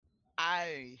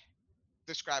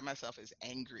describe myself as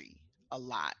angry a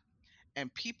lot.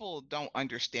 And people don't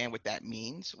understand what that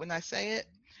means when I say it.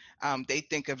 They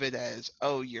think of it as,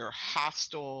 oh, you're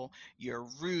hostile, you're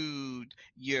rude,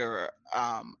 you're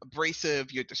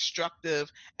abrasive, you're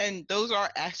destructive. And those are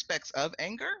aspects of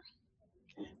anger.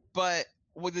 But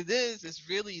what it is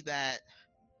really that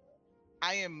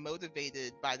I am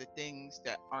motivated by the things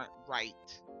that aren't right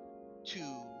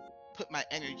to put my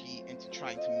energy into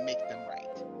trying to make them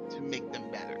right, to make them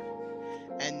better.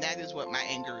 And that is what my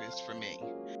anger is for me.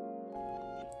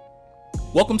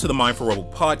 Welcome to the Mindful Rebel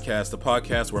podcast, the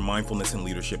podcast where mindfulness and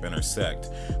leadership intersect.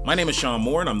 My name is Sean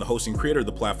Moore, and I'm the host and creator of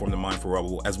the platform, The Mindful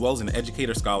Rebel, as well as an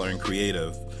educator, scholar, and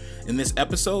creative. In this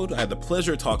episode, I had the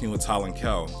pleasure of talking with TaLynn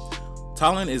Kell.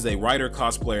 TaLynn is a writer,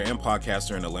 cosplayer, and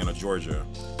podcaster in Atlanta, Georgia.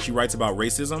 She writes about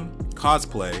racism,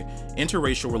 cosplay,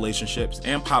 interracial relationships,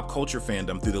 and pop culture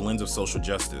fandom through the lens of social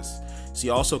justice. She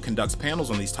also conducts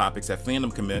panels on these topics at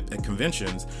fandom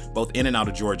conventions, both in and out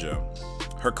of Georgia.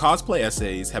 Her cosplay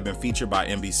essays have been featured by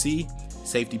NBC,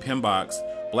 Safety Pinbox,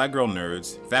 Black Girl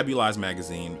Nerds, Fabulize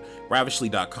Magazine,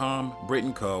 Ravishly.com, Brit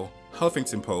 & Co.,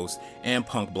 Huffington Post, and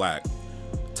Punk Black.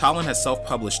 TaLynn has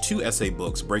self-published 2 essay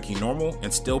books, Breaking Normal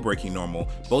and Still Breaking Normal,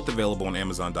 both available on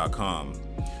Amazon.com.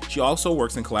 She also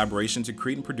works in collaboration to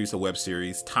create and produce a web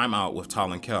series, Time Out with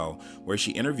TaLynn Kell, where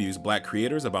she interviews Black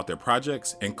creators about their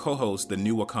projects and co-hosts the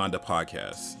New Wakanda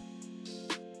podcast.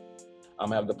 I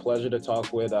have the pleasure to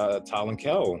talk with TaLynn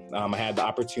Kell. I had the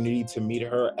opportunity to meet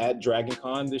her at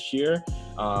DragonCon this year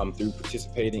through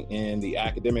participating in the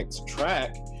academics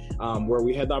track, where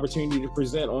we had the opportunity to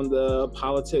present on the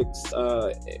politics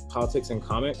and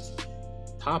comics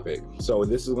topic. So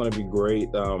this is going to be great.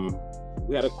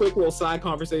 We had a quick little side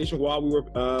conversation while we were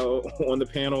on the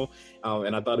panel,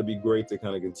 and I thought it'd be great to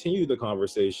kind of continue the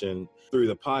conversation through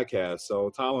the podcast. So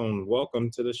TaLynn,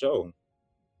 welcome to the show.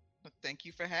 Thank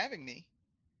you for having me.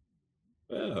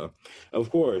 Yeah, of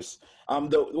course.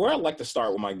 Where I'd like to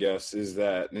start with my guests is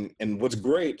that, and what's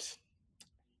great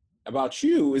about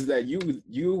you is that you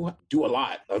do a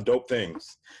lot of dope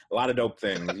things. You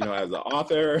know, as an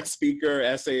author, speaker,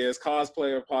 essayist,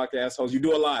 cosplayer, podcast host, you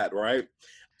do a lot, right?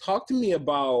 Talk to me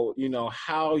about, you know,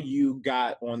 how you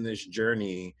got on this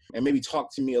journey, and maybe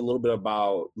talk to me a little bit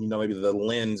about, you know, maybe the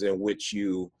lens in which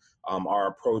you are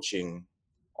approaching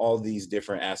all these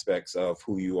different aspects of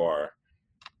who you are.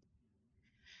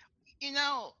 You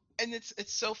know, and it's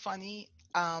so funny.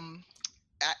 I,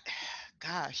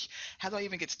 Gosh, how do I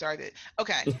even get started?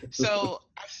 Okay, so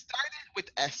I started with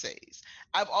essays.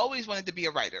 I've always wanted to be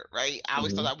a writer, right? I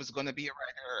always thought I was going to be a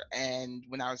writer, and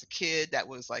when I was a kid, that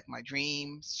was like my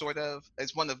dream, sort of.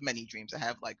 It's one of many dreams. I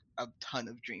have like a ton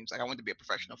of dreams. Like I wanted to be a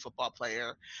professional football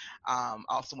player. I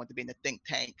also wanted to be in the think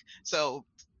tank. So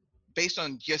based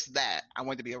on just that, I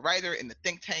wanted to be a writer in the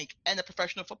think tank and a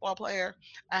professional football player.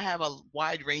 I have a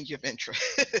wide range of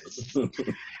interests.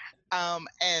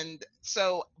 And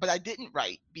so, but I didn't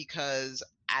write because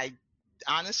I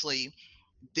honestly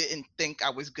didn't think I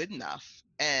was good enough.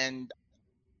 And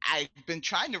I've been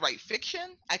trying to write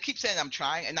fiction. I keep saying I'm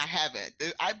trying, and I haven't.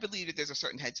 I believe that there's a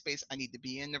certain headspace I need to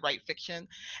be in to write fiction,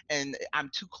 and I'm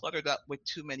too cluttered up with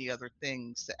too many other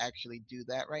things to actually do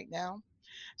that right now.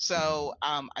 So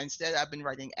instead, I've been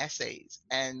writing essays,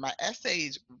 and my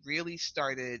essays really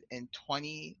started in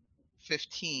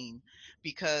 2015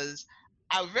 because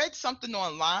I read something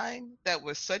online that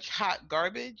was such hot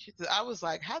garbage that I was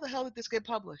like, how the hell did this get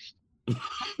published?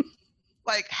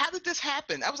 Like, how did this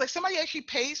happen? I was like, somebody actually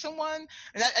paid someone,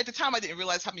 and at the time, I didn't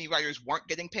realize how many writers weren't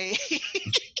getting paid.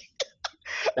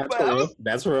 That's but I real. was,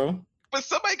 That's real. but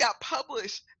somebody got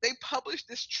published. They published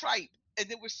this tripe, and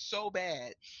it was so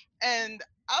bad. And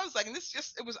I was like, and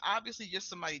it was obviously just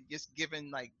somebody just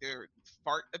giving like their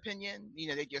fart opinion. You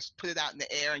know, they just put it out in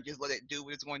the air and just let it do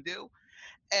what it's going to do.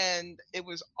 And it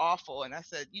was awful. And I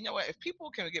said, you know what? If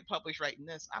people can get published writing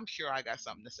this, I'm sure I got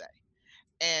something to say.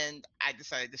 And I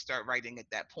decided to start writing at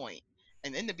that point.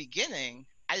 And in the beginning,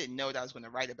 I didn't know what I was going to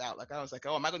write about. Like, I was like,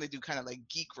 oh, am I going to do kind of like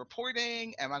geek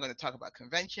reporting? Am I going to talk about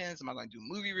conventions? Am I going to do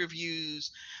movie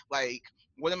reviews? Like,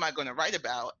 what am I going to write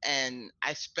about? And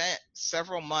I spent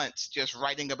several months just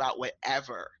writing about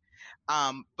whatever.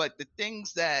 But the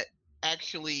things that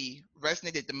actually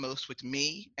resonated the most with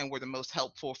me and were the most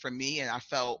helpful for me and I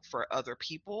felt for other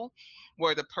people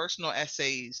were the personal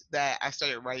essays that I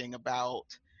started writing about,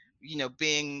 you know,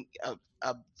 being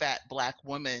a fat Black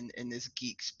woman in this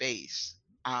geek space,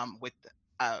 with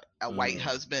a white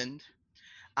husband,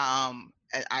 an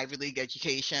Ivy League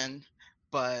education,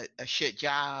 but a shit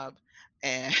job.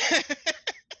 And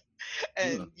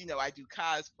and you know, I do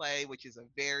cosplay, which is a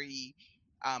very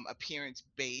appearance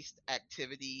based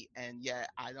activity, and yet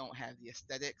I don't have the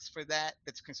aesthetics for that.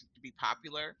 That's considered to be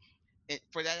popular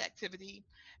for that activity,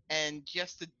 and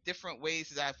just the different ways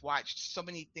that I've watched so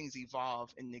many things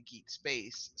evolve in the geek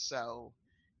space. So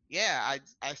yeah,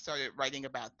 I started writing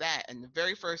about that, and the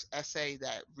very first essay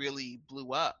that really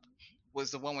blew up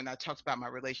was the one when I talked about my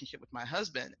relationship with my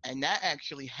husband, and that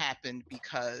actually happened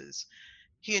because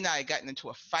he and I had gotten into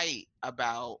a fight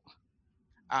about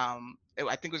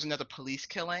I think it was another police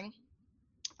killing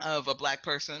of a black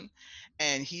person,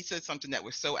 and he said something that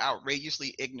was so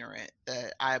outrageously ignorant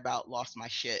that I about lost my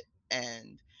shit,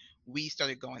 and we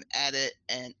started going at it,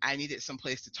 and I needed some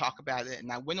place to talk about it,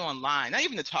 and I went online, not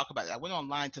even to talk about it, I went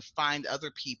online to find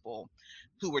other people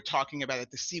who were talking about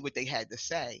it to see what they had to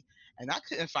say, and I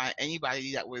couldn't find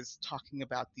anybody that was talking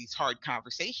about these hard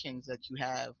conversations that you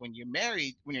have when you're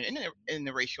married, when you're in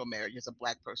a racial marriage as a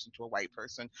black person to a white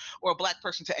person, or a black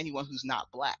person to anyone who's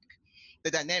not black. The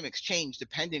dynamics change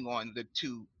depending on the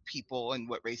two people and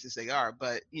what races they are.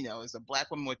 But, as a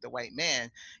black woman with a white man,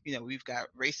 we've got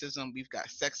racism, we've got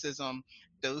sexism,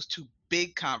 those two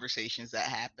big conversations that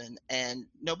happen. And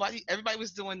everybody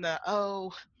was doing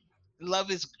oh,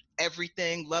 love is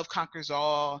everything, love conquers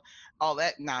all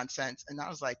that nonsense. And I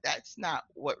was like, that's not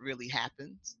what really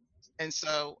happens. And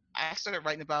so I started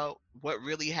writing about what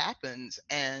really happens.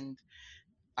 And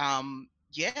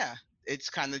yeah, it's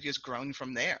kind of just grown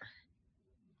from there.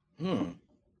 Hmm.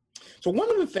 So one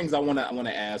of the things I want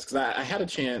to ask, because I had a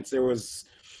chance. There was,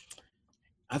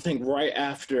 I think, right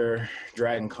after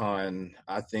Dragon Con,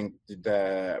 I think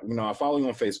that I follow you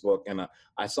on Facebook, and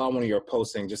I saw one of your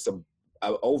posting, just a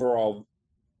overall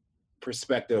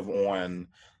perspective on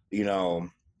you know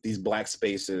these black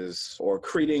spaces, or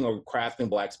creating or crafting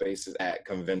black spaces at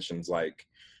conventions, like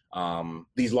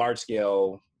these large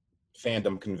scale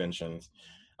fandom conventions.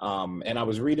 And I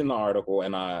was reading the article,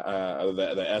 and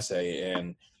the essay,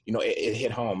 and it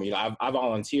hit home. I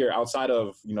volunteer outside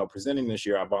of presenting this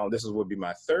year. This would be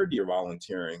my third year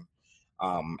volunteering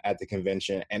at the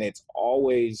convention, and it's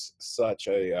always such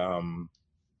a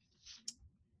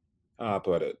how I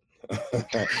put it.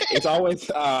 It's always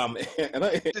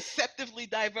Deceptively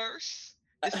diverse,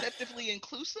 deceptively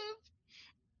inclusive.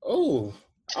 oh,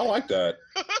 I like that.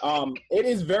 It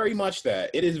is very much that.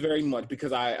 It is very much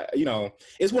because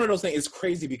it's one of those things. It's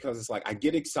crazy because it's like I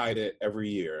get excited every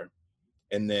year,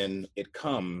 and then it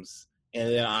comes, and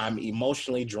then I'm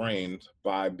emotionally drained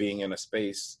by being in a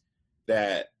space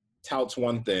that touts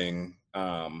one thing,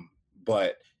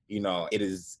 but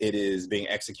it is being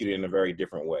executed in a very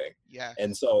different way.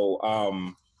 And Yes. so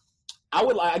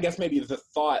I guess maybe the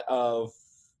thought of,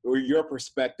 or your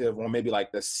perspective on maybe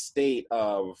like the state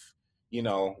of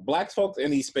black folks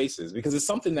in these spaces, because it's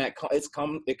something that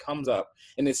it comes up,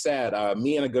 and it's sad.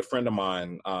 Me and a good friend of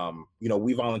mine,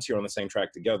 we volunteer on the same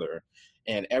track together,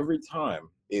 and every time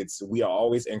we are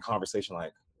always in conversation,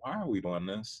 like, why are we doing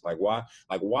this? Why?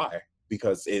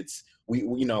 Because it's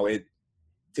it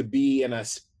to be in a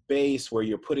space where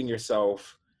you're putting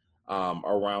yourself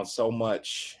around so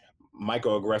much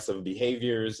microaggressive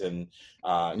behaviors, and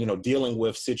dealing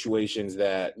with situations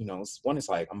that one is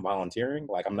like, I'm volunteering,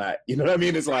 like I'm not, you know what I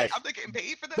mean? It's Right. like, I'm not getting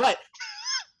paid for this. but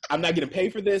I'm not getting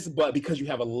paid for this, but because you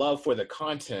have a love for the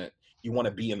content, you want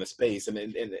to be in the space,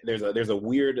 and there's a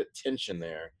weird tension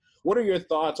there. What are your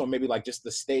thoughts on maybe like just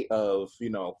the state of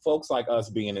folks like us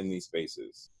being in these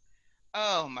spaces?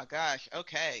 Oh my gosh.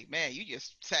 Okay, man, you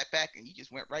just sat back and you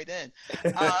just went right in.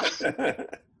 Uh,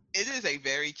 it is a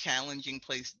very challenging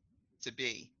place to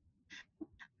be.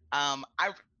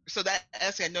 I so that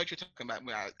essay, I know what you're talking about.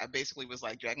 When I basically was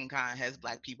like, Dragon Con has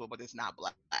black people, but it's not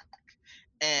black.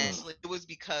 And Mm, it was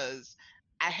because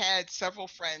I had several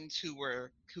friends who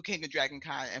came to Dragon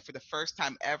Con, and for the first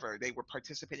time ever, they were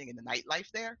participating in the nightlife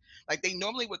there. Like they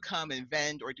normally would come and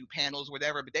vend or do panels,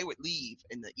 whatever, but they would leave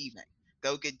in the evening,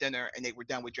 go get dinner, and they were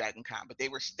done with Dragon Con. But they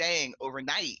were staying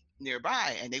overnight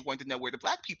nearby, and they wanted to know where the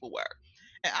black people were.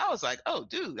 And I was like, "Oh,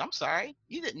 dude, I'm sorry,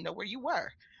 you didn't know where you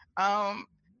were. Um,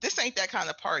 this ain't that kind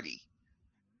of party."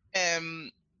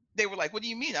 And they were like, "What do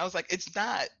you mean?" I was like, It's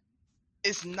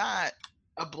not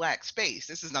a black space.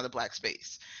 This is not a black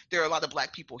space. There are a lot of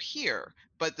black people here,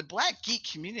 but the black geek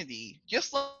community,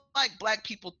 just like black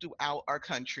people throughout our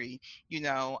country, you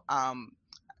know,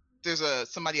 there's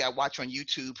somebody I watch on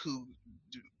YouTube who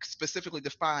specifically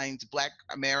defines black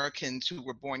Americans who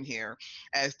were born here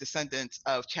as descendants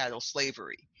of chattel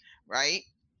slavery, right?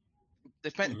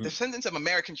 mhm. Descendants of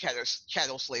American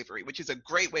chattel slavery, which is a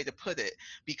great way to put it,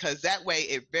 because that way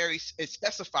it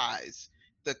specifies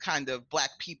the kind of black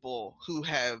people who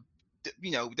have,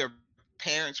 their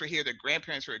parents were here, their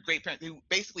grandparents were great parents who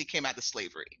basically came out of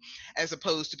slavery, as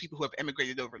opposed to people who have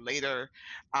immigrated over later,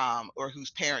 or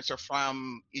whose parents are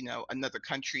from, another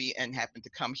country and happen to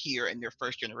come here in their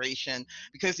first generation,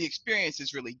 because the experience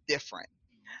is really different.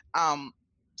 Um,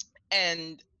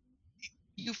 and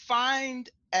you find,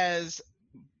 as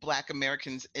Black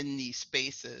Americans in these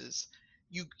spaces,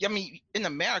 I mean, in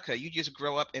America, you just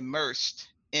grow up immersed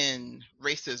in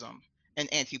racism and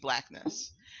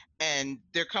anti-Blackness. And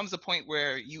there comes a point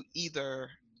where you either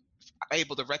are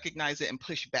able to recognize it and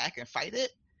push back and fight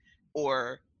it,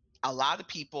 or a lot of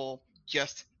people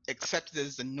just accept it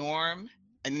as the norm.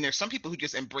 And then there's some people who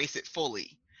just embrace it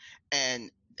fully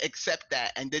and accept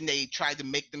that, and then they try to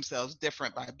make themselves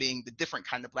different by being the different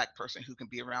kind of Black person who can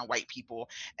be around white people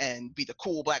and be the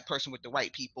cool Black person with the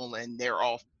white people, and they're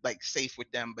all like safe with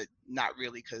them, but not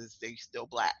really, because they're still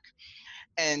Black.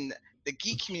 And the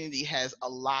geek community has a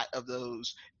lot of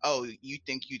those. Oh, you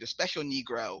think you the special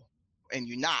Negro, and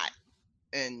you're not.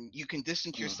 And you can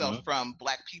distance yourself Mm-hmm. from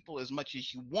Black people as much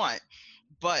as you want,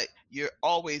 but you're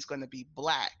always going to be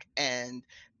Black. And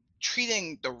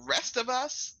treating the rest of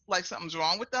us like something's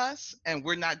wrong with us and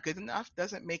we're not good enough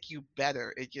doesn't make you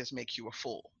better. It just makes you a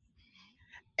fool.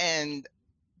 And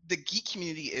the geek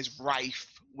community is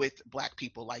rife with Black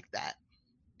people like that.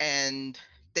 And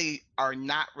they are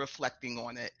not reflecting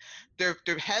on it. They're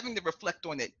having to reflect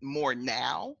on it more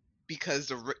now, because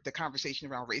the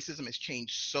conversation around racism has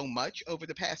changed so much over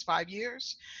the past 5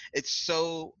 years. It's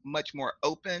so much more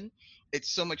open.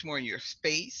 It's so much more in your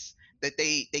space that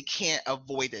they can't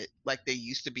avoid it like they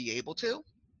used to be able to.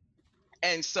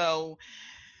 And so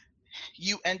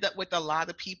you end up with a lot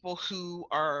of people who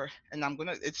are, and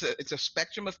it's a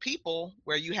spectrum of people,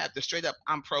 where you have the straight up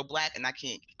I'm pro Black and I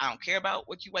don't care about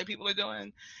what you white people are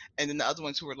doing, and then the other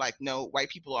ones who are like, no, white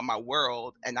people are my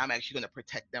world and I'm actually going to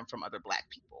protect them from other Black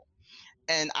people.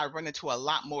 And I run into a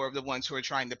lot more of the ones who are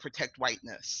trying to protect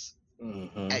whiteness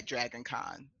Mm-hmm. at Dragon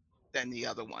Con than the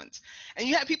other ones. And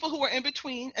you have people who are in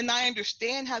between, and I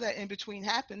understand how that in between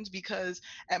happens, because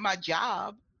at my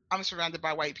job, I'm surrounded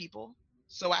by white people.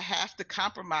 So I have to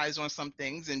compromise on some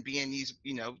things and be in these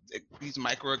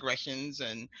microaggressions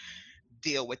and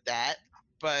deal with that.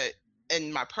 But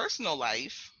in my personal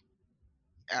life,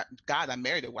 God, I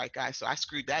married a white guy, so I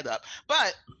screwed that up.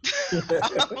 But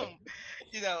um,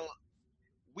 you know,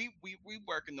 we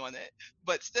working on it.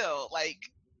 But still, like,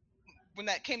 when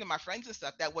that came to my friends and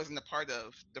stuff, that wasn't a part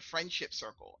of the friendship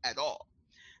circle at all.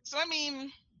 So I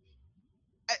mean,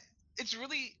 it's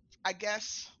really, I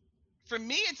guess, for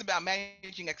me, it's about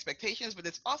managing expectations, but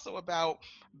it's also about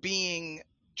being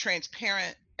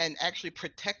transparent and actually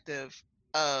protective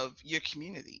of your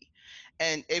community.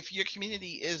 And if your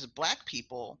community is Black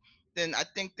people, then I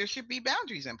think there should be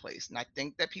boundaries in place. And I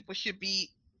think that people should be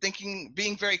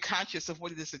being very conscious of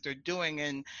what it is that they're doing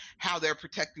and how they're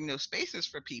protecting those spaces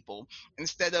for people,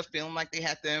 instead of feeling like they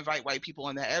have to invite white people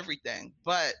into everything.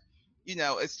 But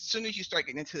as soon as you start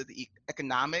getting into the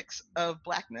economics of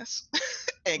Blackness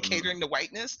and Mm-hmm. catering to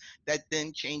whiteness, that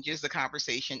then changes the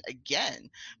conversation again.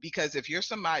 Because if you're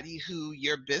somebody who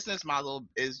your business model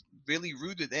is really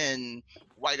rooted in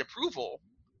white approval,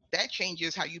 that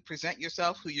changes how you present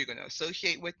yourself, who you're going to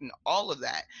associate with, and all of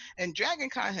that. And Dragon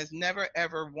Con has never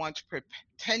ever once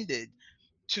pretended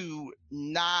to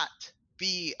not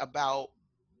be about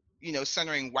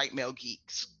centering white male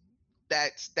geeks.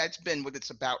 That's been what it's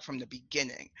about from the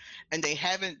beginning, and they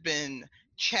haven't been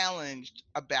challenged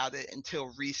about it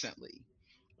until recently.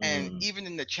 And Mm-hmm. even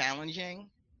in the challenging,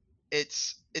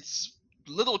 it's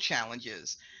little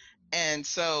challenges. And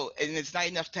it's not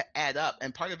enough to add up.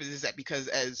 And part of it is that, because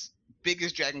as big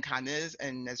as Dragon Con is,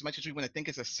 and as much as we want to think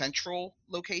it's a central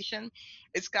location,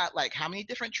 it's got like how many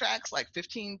different tracks? Like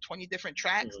 15, 20 different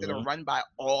tracks that are Mm-hmm. run by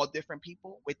all different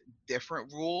people with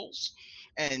different rules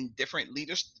and different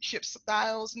leadership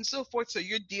styles and so forth. So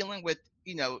you're dealing with,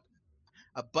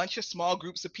 a bunch of small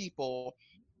groups of people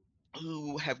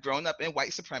who have grown up in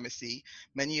white supremacy,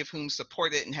 many of whom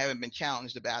support it and haven't been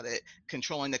challenged about it,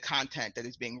 controlling the content that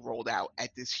is being rolled out at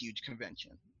this huge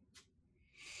convention.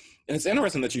 And it's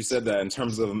interesting that you said that in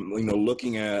terms of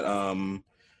looking at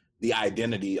the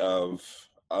identity of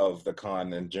the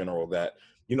con in general. That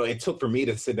it took for me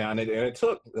to sit down, and it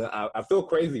took. I feel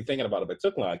crazy thinking about it, but it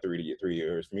took like 3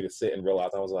 years for me to sit and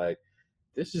realize I was like,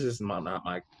 this is just not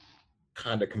my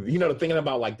kind of thinking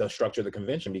about like the structure of the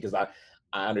convention, because I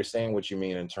understand what you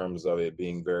mean in terms of it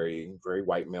being very very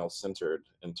white male centered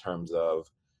in terms of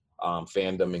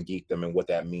fandom and geekdom and what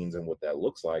that means and what that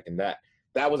looks like, and that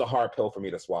was a hard pill for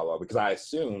me to swallow, because I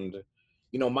assumed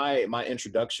my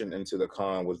introduction into the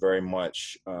con was very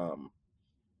much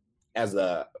as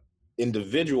a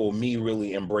individual, me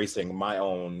really embracing my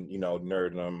own,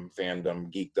 nerddom,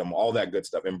 fandom, geekdom, all that good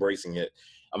stuff, embracing it.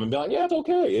 I'm gonna be like, yeah,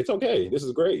 it's okay, this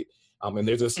is great. And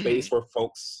there's a space Mhm. for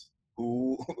folks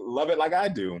who love it like I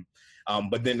do.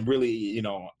 But then really,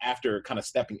 after kind of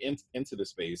stepping into the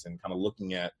space and kind of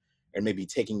looking at and maybe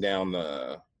taking down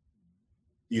the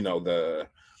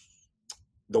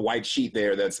white sheet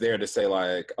there that's there to say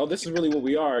like, oh, this is really what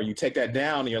we are. You take that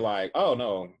down and you're like, oh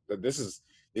no, this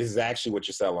is actually what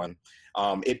you're selling.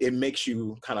 It makes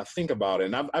you kind of think about it.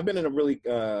 And I've been in a really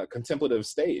contemplative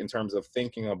state in terms of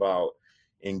thinking about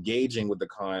engaging with the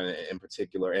con in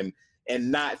particular, and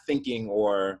not thinking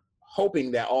or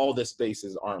hoping that all the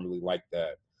spaces aren't really like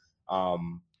that.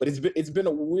 But it's been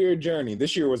a weird journey.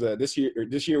 This year was, I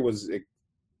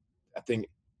think,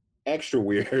 extra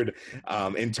weird,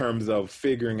 in terms of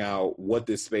figuring out what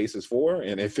this space is for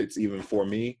and if it's even for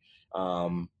me.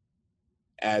 Um,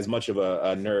 as much of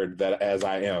a nerd that as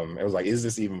I am, it was like, is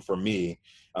this even for me,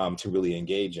 to really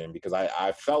engage in? Because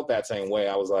I felt that same way.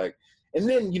 I was like, and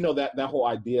then that whole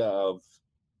idea of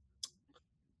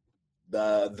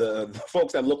the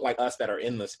folks that look like us that are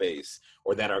in the space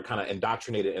or that are kind of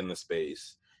indoctrinated in the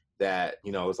space, that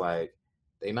it's like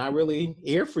they're not really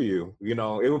here for you.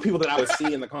 It were people that I would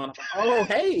see in the con. Oh,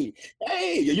 hey,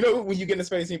 when you get in the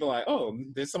space, people are like, oh,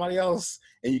 there's somebody else,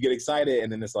 and you get excited,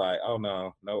 and then it's like, oh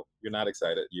no, nope, you're not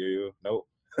excited. Nope.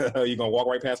 You're gonna walk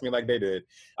right past me like they did.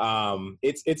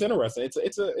 It's interesting.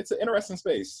 It's an interesting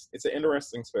space. It's an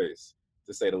interesting space,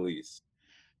 to say the least.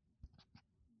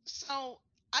 So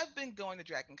I've been going to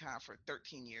Dragon Con for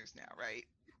 13 years now, right?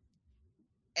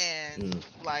 And Mm.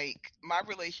 like my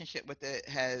relationship with it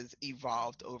has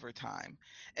evolved over time.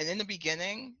 And in the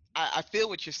beginning, I feel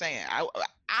what you're saying.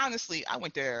 Honestly, I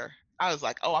went there. I was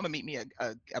like, oh, I'm gonna meet me a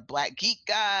black geek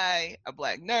guy, a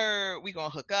black nerd. We gonna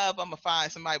hook up. I'm gonna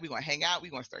find somebody. We gonna hang out. We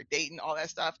gonna start dating, all that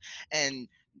stuff. And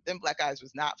them black guys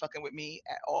was not fucking with me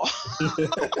at all,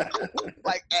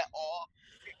 like at all.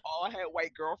 All had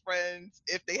white girlfriends.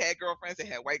 If they had girlfriends, they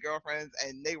had white girlfriends,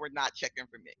 and they were not checking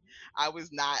for me. I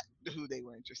was not who they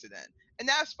were interested in, and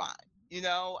that's fine.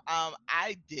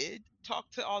 I did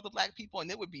talk to all the black people, and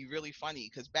it would be really funny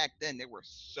because back then there were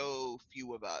so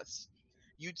few of us.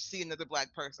 You'd see another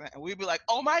black person, and we'd be like,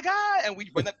 "Oh my god!" And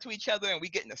we'd run up to each other, and we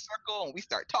get in a circle, and we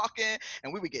start talking,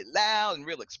 and we would get loud and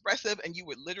real expressive, and you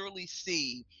would literally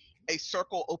see a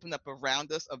circle open up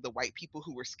around us of the white people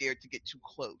who were scared to get too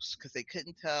close because they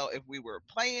couldn't tell if we were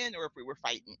playing or if we were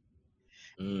fighting.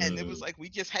 And it was Mm. like we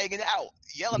just hanging out,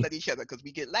 yelling at each other because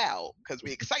we get loud because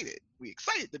we excited. We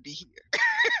excited to be here.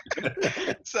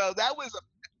 So that was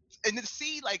and to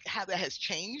see like how that has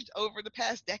changed over the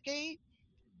past decade.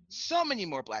 So many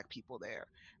more black people there.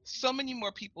 So many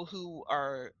more people who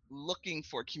are looking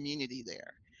for community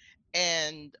there.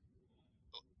 And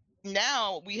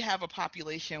now we have a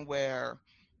population where,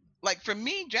 like, for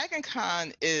me, Dragon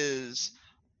Con is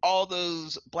all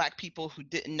those black people who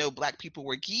didn't know black people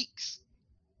were geeks.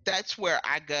 That's where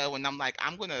I go and I'm like,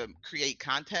 I'm gonna create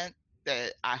content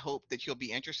that I hope that you'll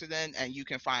be interested in, and you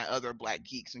can find other black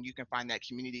geeks and you can find that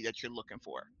community that you're looking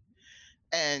for.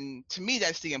 And to me,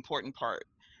 that's the important part.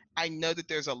 I know that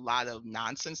there's a lot of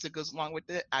nonsense that goes along with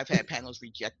it. I've had panels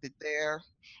rejected there.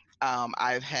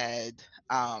 I've had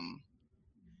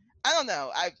I don't know.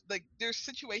 I've like there's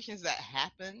situations that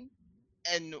happen,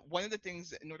 and one of the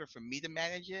things in order for me to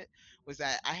manage it was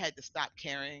that I had to stop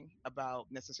caring about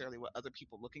necessarily what other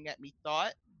people looking at me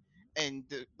thought, and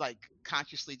like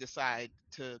consciously decide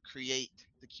to create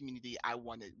the community I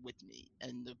wanted with me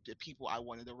and the people I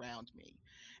wanted around me.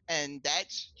 And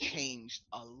that's changed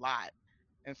a lot.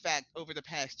 In fact, over the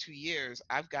past 2 years,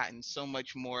 I've gotten so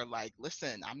much more like,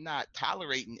 listen, I'm not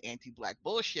tolerating anti black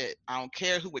bullshit. I don't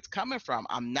care who it's coming from.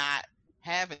 I'm not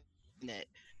having it.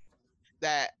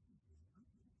 That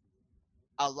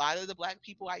a lot of the black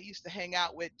people I used to hang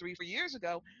out with 3, 4 years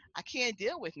ago, I can't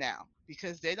deal with now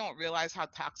because they don't realize how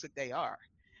toxic they are.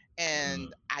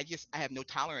 And Mm. I have no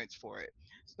tolerance for it.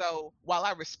 So while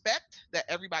I respect that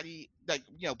everybody, like,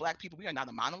 black people, we are not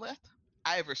a monolith.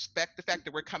 I respect the fact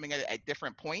that we're coming at it at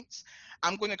different points.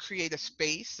 I'm going to create a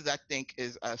space that I think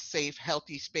is a safe,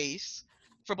 healthy space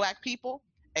for black people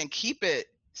and keep it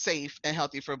safe and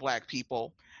healthy for black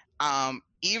people.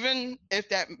 Even if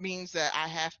that means that I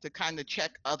have to kind of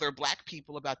check other black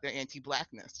people about their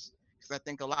anti-blackness, because I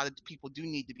think a lot of people do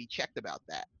need to be checked about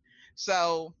that.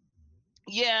 So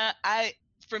yeah, I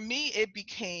for me it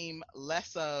became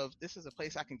less of this is a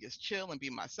place I can just chill and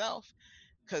be myself,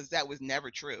 because that was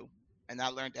never true. And I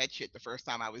learned that shit the first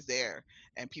time I was there,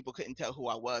 and people couldn't tell who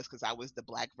I was because I was the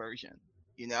black version,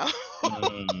 you know?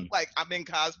 Mm. Like I'm in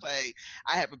cosplay,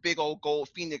 I have a big old gold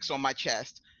phoenix on my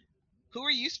chest. Who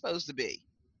are you supposed to be?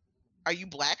 Are you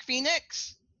Black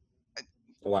Phoenix?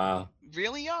 Wow.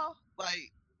 Really, y'all?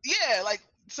 Like, yeah, like,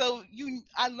 so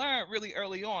I learned really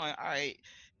early on, all right,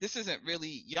 this isn't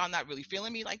really, y'all not really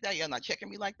feeling me like that, y'all not checking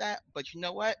me like that, but you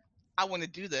know what, I want to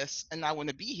do this and I want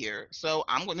to be here, so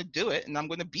I'm going to do it and I'm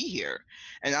going to be here,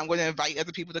 and I'm going to invite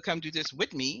other people to come do this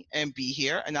with me and be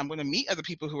here, and I'm going to meet other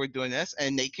people who are doing this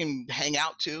and they can hang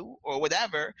out too or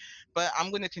whatever, but I'm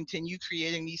going to continue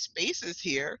creating these spaces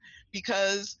here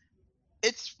because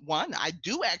it's one, I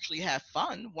do actually have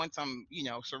fun once I'm,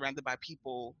 surrounded by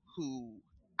people who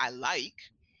I like.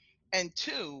 And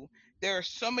two, there are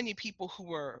so many people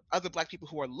who are other Black people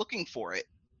who are looking for it.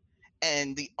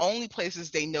 And the only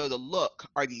places they know to look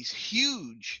are these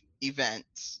huge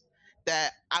events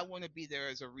that I want to be there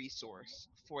as a resource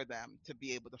for them to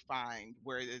be able to find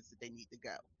where it is that they need to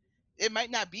go. It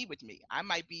might not be with me. I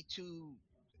might be too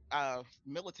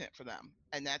militant for them,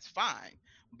 and that's fine.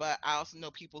 But I also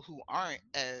know people who aren't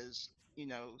as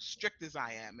strict as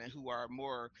I am, and who are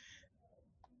more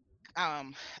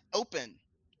um, open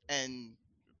and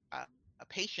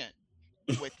patient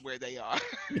with where they are,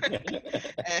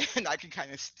 and I can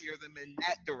kind of steer them in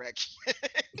that direction.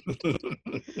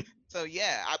 So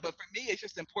yeah, but for me, it's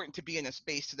just important to be in a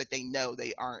space so that they know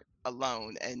they aren't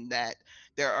alone and that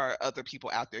there are other people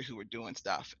out there who are doing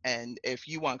stuff. And if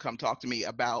you want to come talk to me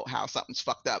about how something's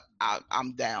fucked up,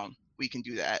 I'm down. We can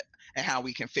do that, and how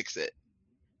we can fix it,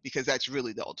 because that's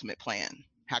really the ultimate plan.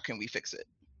 How can we fix it?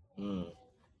 Mm.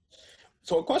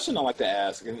 So a question I like to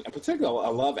ask, and in particular, I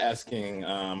love asking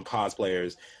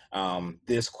cosplayers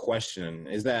this question,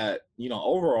 is that,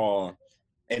 overall,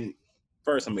 and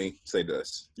first let me say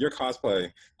this, your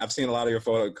cosplay, I've seen a lot of your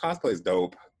photos, cosplay is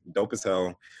dope as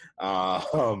hell.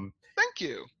 Um, Thank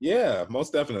you. yeah,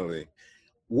 most definitely.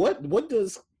 What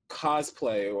does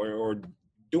cosplay or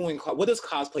doing, what does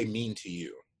cosplay mean to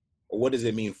you? Or what does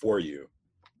it mean for you?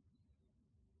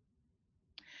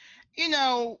 You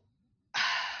know,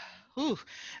 whew,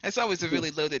 it's always a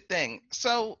really loaded thing.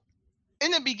 So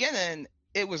in the beginning,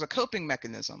 it was a coping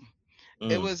mechanism.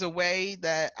 It Mm, was a way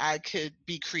that I could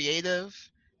be creative,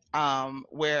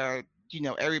 where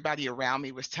everybody around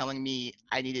me was telling me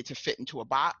I needed to fit into a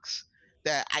box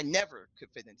that I never could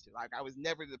fit into. Like, I was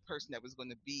never the person that was going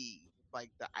to be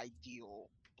like the ideal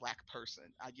Black person.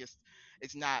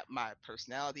 It's not my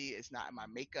personality, it's not my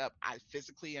makeup. I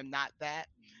physically am not that.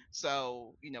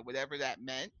 So whatever that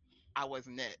meant, I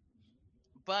wasn't it.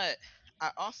 But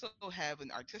I also have an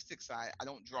artistic side. I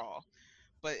don't draw,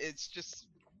 but it's just,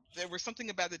 there was something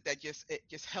about it that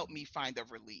just helped me find a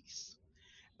release.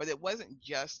 But it wasn't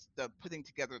just the putting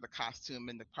together the costume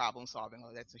and the problem solving,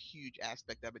 although that's a huge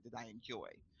aspect of it that I enjoy.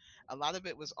 A lot of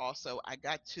it was also, I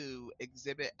got to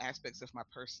exhibit aspects of my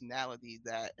personality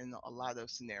that in a lot of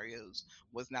scenarios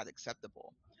was not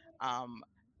acceptable.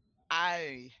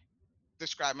 I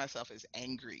describe myself as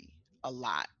angry a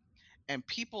lot, and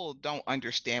people don't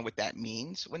understand what that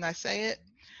means when I say it.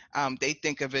 They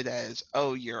think of it as,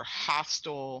 oh, you're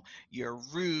hostile, you're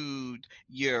rude,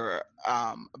 you're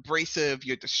abrasive,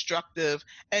 you're destructive.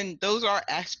 And those are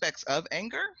aspects of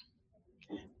anger.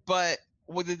 But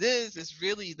what it is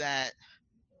really that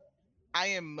I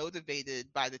am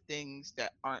motivated by the things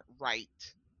that aren't right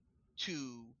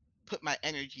to put my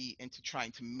energy into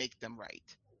trying to make them right,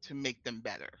 to make them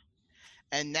better.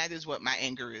 And that is what my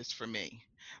anger is for me.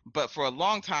 But for a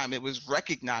long time, it was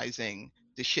recognizing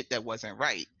the shit that wasn't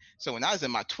right. So when I was in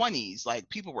my 20s, like,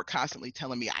 people were constantly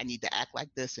telling me I need to act like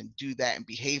this and do that and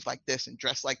behave like this and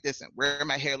dress like this and wear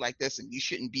my hair like this, and you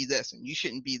shouldn't be this and you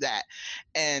shouldn't be that.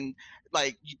 And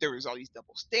like, there was all these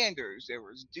double standards. There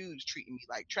was dudes treating me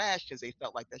like trash because they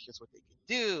felt like that's just what they could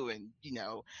do, and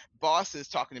bosses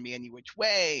talking to me any which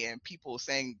way, and people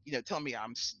saying, telling me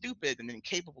I'm stupid and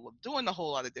incapable of doing a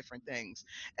whole lot of different things.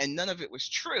 And none of it was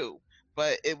true,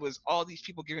 but it was all these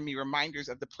people giving me reminders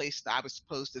of the place that I was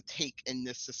supposed to take in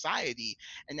this society.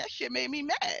 And that shit made me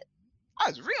mad. I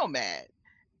was real mad.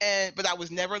 But I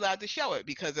was never allowed to show it,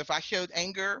 because if I showed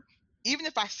anger, even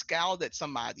if I scowled at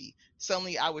somebody,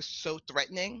 suddenly I was so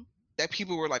threatening that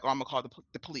people were like, oh, I'm gonna call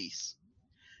the police.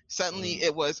 Suddenly mm,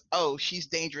 it was, oh, she's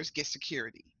dangerous, get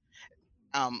security.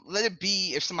 Let it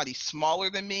be if somebody's smaller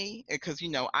than me, because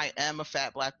I am a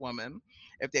fat Black woman.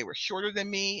 If they were shorter than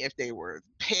me, if they were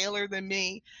paler than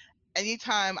me,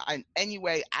 anytime in any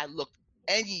way I looked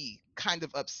any kind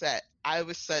of upset, I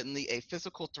was suddenly a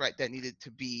physical threat that needed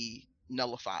to be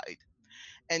nullified.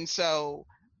 And so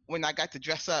when I got to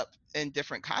dress up in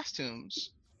different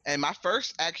costumes, and my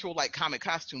first actual like comic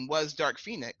costume was Dark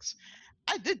Phoenix,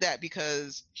 I did that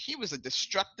because she was a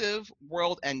destructive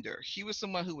world ender. She was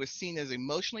someone who was seen as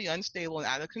emotionally unstable and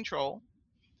out of control.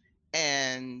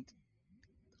 And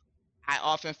I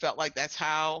often felt like that's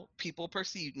how people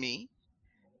perceived me,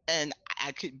 and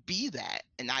I could be that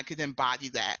and I could embody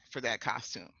that for that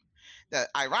costume. The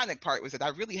ironic part was that I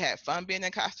really had fun being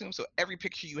in costume. So every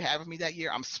picture you have of me that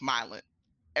year, I'm smiling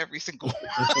every single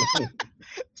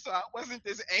so I wasn't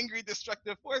this angry,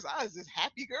 destructive force. I was this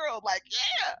happy girl, like,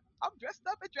 yeah, I'm dressed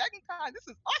up at Dragon Con. This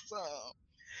is awesome.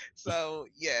 So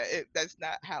yeah, that's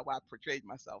not how I portrayed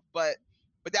myself, but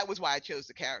that was why I chose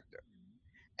the character.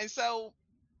 And so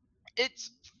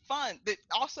it's fun. That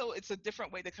also it's a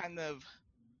different way to kind of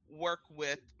work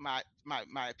with my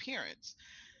appearance.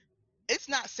 It's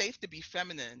not safe to be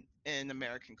feminine in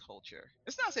American culture.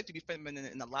 It's not safe to be feminine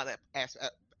in a lot of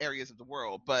areas of the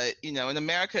world, but in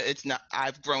America, it's not.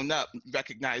 I've grown up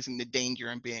recognizing the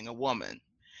danger in being a woman,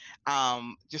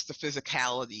 just the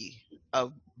physicality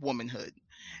of womanhood,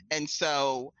 and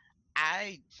so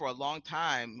I, for a long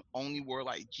time, only wore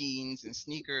like jeans and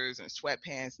sneakers and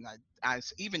sweatpants, and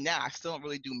even now I still don't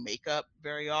really do makeup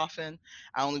very often.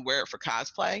 I only wear it for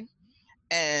cosplay,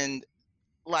 and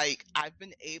like I've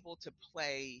been able to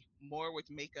play more with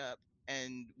makeup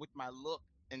and with my look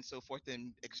and so forth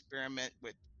and experiment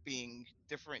with being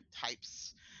different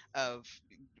types of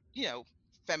you know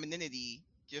femininity,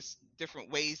 just different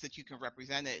ways that you can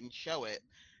represent it and show it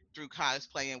through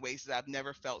cosplay in ways that I've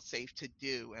never felt safe to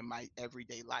do in my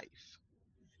everyday life.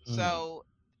 Hmm. So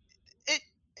it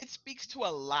it speaks to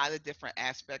a lot of different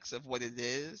aspects of what it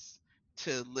is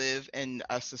to live in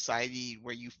a society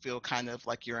where you feel kind of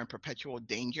like you're in perpetual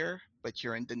danger, but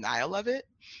you're in denial of it.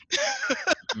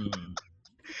 Hmm.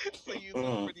 So you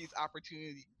look Hmm. for these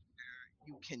opportunities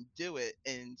you can do it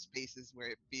in spaces where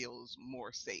it feels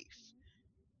more safe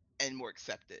and more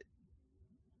accepted.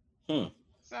 Hmm.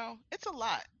 So it's a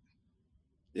lot.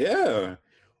 Yeah.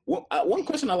 Well, one You,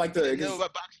 question I like you to, didn't know because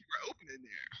what box you were opening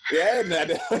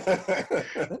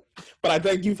yeah, but I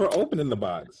thank you for opening the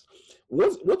box.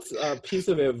 What's a piece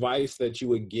of advice that you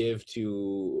would give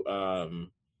to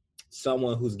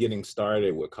someone who's getting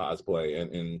started with cosplay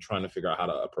and trying to figure out how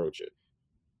to approach it?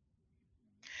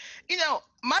 there.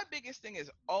 My biggest thing is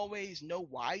always know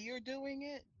why you're doing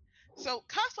it. So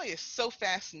cosplay is so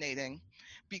fascinating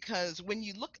because when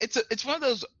you look, it's one of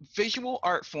those visual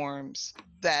art forms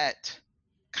that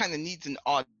kind of needs an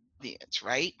audience,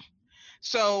 right?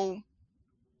 So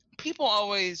people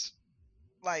always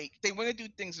like they want to do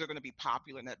things that are going to be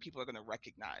popular and that people are going to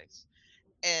recognize,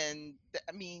 and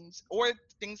that means or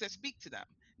things that speak to them.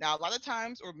 Now a lot of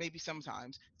times, or maybe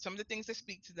sometimes, some of the things that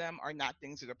speak to them are not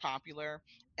things that are popular,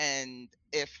 and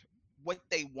if what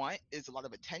they want is a lot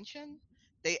of attention,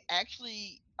 they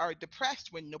actually are depressed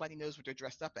when nobody knows what they're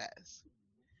dressed up as.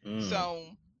 Mm,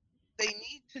 So they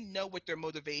need to know what their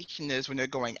motivation is when they're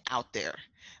going out there.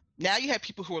 Now you have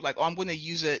people who are like, oh, I'm going to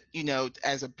use it,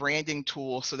 as a branding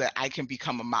tool so that I can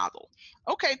become a model.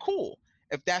 Okay, cool.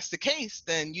 If that's the case,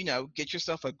 then, get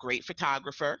yourself a great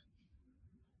photographer.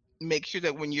 Make sure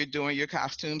that when you're doing your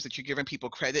costumes that you're giving people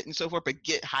credit and so forth, but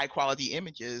get high quality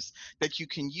images that you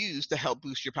can use to help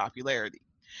boost your popularity.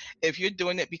 If you're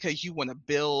doing it because you want to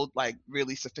build like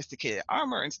really sophisticated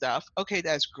armor and stuff, okay,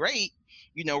 that's great.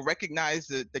 Recognize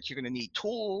that you're going to need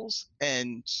tools,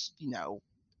 and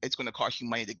it's going to cost you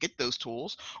money to get those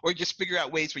tools, or just figure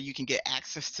out ways where you can get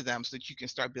access to them so that you can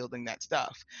start building that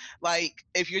stuff. Like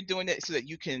if you're doing it so that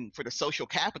you can, for the social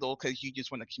capital, because you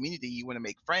just want a community, you want to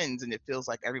make friends, and it feels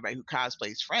like everybody who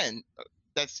cosplays friend,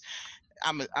 that's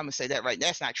I'm gonna say that right now.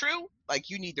 That's not true. Like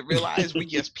you need to realize we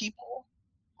just people.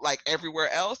 Like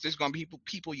everywhere else, there's gonna be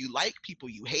people you like, people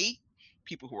you hate,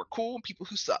 people who are cool, and people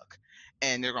who suck,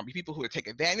 and there are gonna be people who are take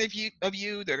advantage of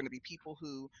you. There are gonna be people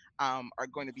who are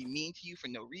going to be mean to you for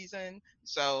no reason.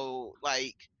 So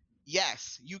like,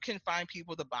 yes, you can find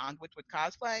people to bond with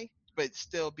cosplay, but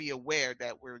still be aware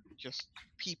that we're just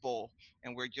people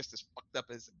and we're just as fucked up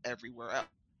as everywhere else.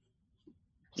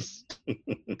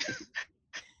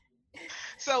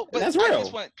 So, but I just want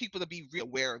and people that's to be real. really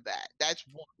aware of that. That's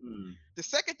one. Mm, The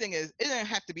second thing is it doesn't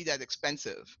have to be that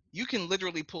expensive. You can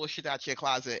literally pull shit out your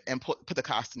closet and put the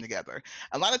costume together.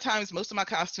 A lot of times, most of my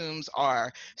costumes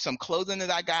are some clothing that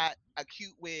I got, a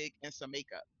cute wig, and some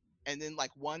makeup, and then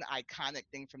like one iconic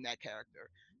thing from that character.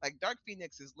 Like Dark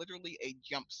Phoenix is literally a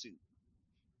jumpsuit.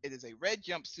 It is a red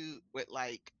jumpsuit with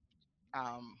like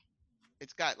um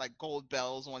it's got like gold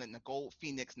bells on it and a gold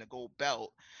phoenix and a gold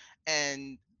belt.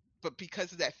 And but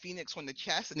because of that phoenix on the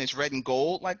chest and it's red and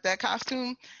gold like that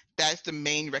costume, that's the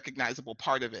main recognizable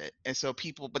part of it. And so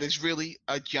people, but it's really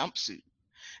a jumpsuit.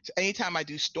 So anytime I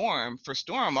do Storm, for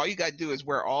Storm, all you gotta do is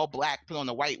wear all black, put on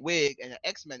a white wig and an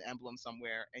X-Men emblem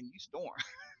somewhere, and you Storm.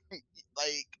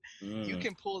 Like you mm,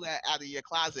 can pull that out of your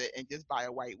closet and just buy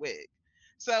a white wig.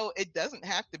 So it doesn't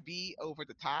have to be over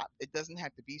the top. It doesn't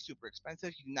have to be super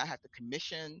expensive. You do not have to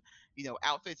commission,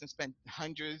 outfits and spend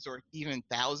hundreds or even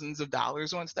thousands of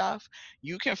dollars on stuff.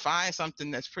 You can find something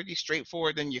that's pretty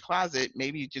straightforward in your closet.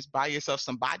 Maybe you just buy yourself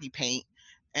some body paint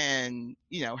and,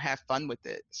 have fun with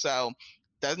it. So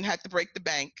doesn't have to break the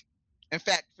bank. In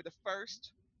fact, for the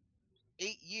first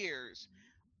 8 years,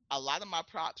 a lot of my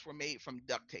props were made from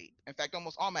duct tape. In fact,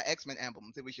 almost all my X-Men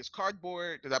emblems, it was just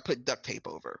cardboard that I put duct tape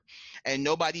over. And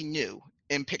nobody knew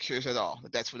in pictures at all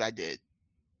that that's what I did.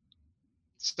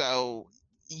 So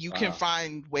you can Wow.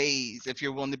 find ways, if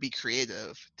you're willing to be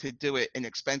creative, to do it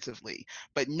inexpensively,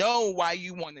 but know why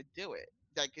you want to do it.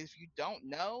 Like, if you don't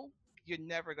know, you're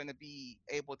never going to be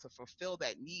able to fulfill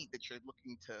that need that you're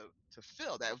looking to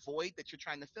fill, that void that you're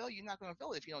trying to fill. You're not going to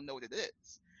fill it if you don't know what it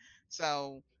is.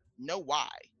 So know why,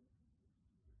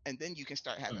 and then you can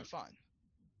start having Hmm. fun.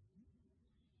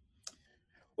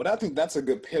 Well, I think that's a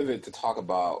good pivot to talk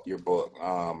about your book,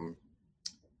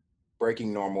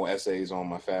 Breaking Normal Essays on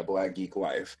My Fat Black Geek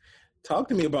Life. Talk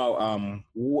to me about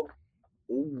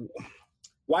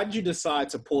why did you decide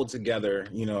to pull together,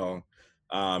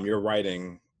 your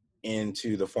writing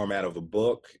into the format of a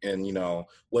book, and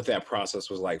what that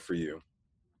process was like for you.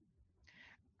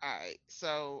 All right,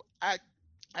 so I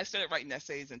started writing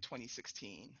essays in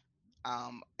 2016.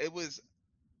 It was,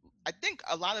 I think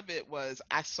a lot of it was,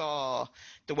 I saw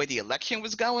the way the election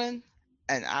was going,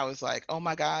 and I was like, oh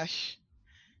my gosh,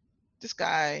 this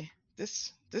guy,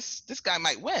 this guy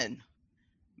might win.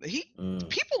 He Mm.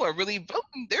 People are really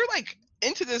voting. They're like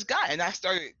into this guy, and I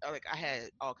started, like, I had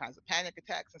all kinds of panic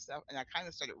attacks and stuff, and I kind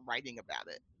of started writing about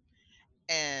it,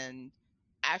 and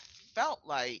I felt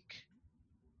like,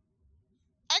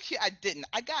 actually, I didn't.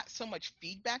 I got so much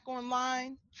feedback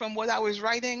online from what I was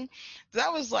writing that I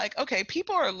was like, okay,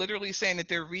 people are literally saying that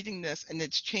they're reading this and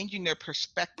it's changing their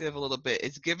perspective a little bit.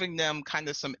 It's giving them kind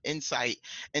of some insight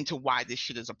into why this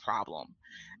shit is a problem.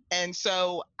 And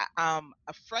so, a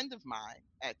friend of mine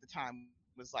at the time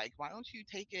was like, why don't you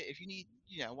take it, if you need,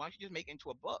 why don't you just make it into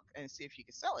a book and see if you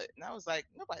can sell it? And I was like,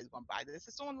 nobody's gonna buy this.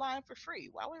 It's online for free.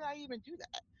 Why would I even do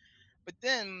that? But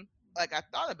then, like, I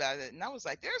thought about it and I was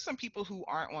like, there are some people who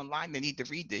aren't online that need to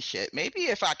read this shit. Maybe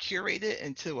if I curate it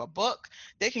into a book,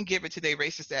 they can give it to their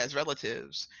racist ass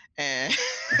relatives, and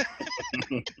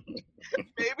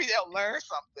maybe they'll learn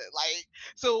something. Like,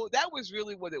 so that was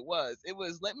really what it was. It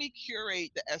was, let me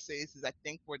curate the essays that I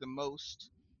think were the most,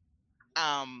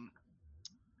 um,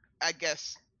 I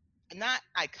guess, not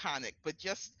iconic, but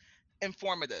just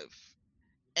informative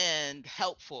and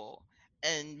helpful,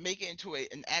 and make it into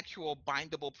an actual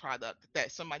bindable product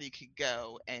that somebody could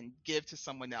go and give to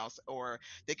someone else, or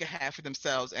they could have for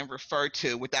themselves and refer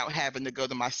to without having to go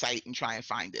to my site and try and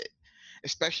find it,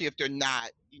 especially if they're not,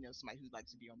 somebody who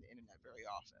likes to be on the internet very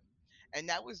often. And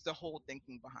that was the whole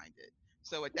thinking behind it.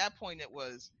 So at that point, it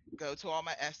was, go to all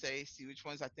my essays, see which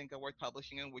ones I think are worth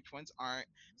publishing and which ones aren't.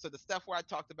 So the stuff where I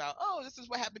talked about, oh, this is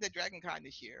what happened at DragonCon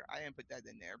this year, I didn't put that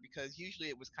in there because usually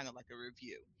it was kind of like a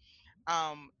review.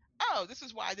 um oh, this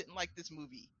is why I didn't like this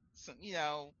movie. So,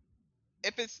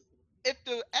 if it's, if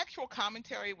the actual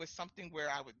commentary was something where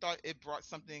I would thought it brought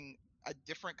something, a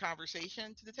different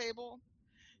conversation to the table,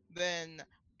 then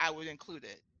I would include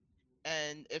it.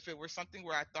 And if it were something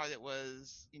where I thought it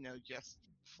was, just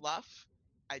fluff,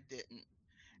 I didn't.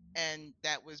 And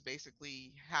that was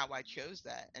basically how I chose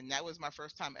that. And that was my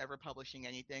first time ever publishing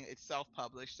anything. It's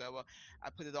self-published, so I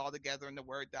put it all together in the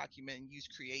Word document and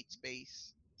used Create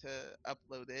Space to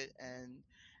upload it. And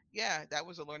yeah, that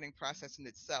was a learning process in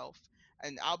itself.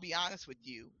 And I'll be honest with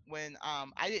you, when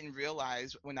I didn't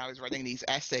realize when I was writing these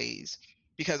essays,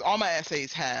 because all my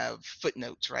essays have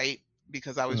footnotes, right?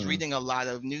 Because I was Mm. reading a lot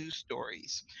of news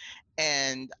stories,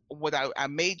 and what I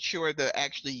made sure to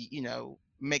actually,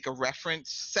 make a reference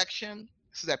section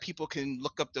so that people can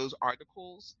look up those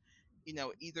articles,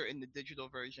 either in the digital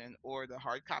version or the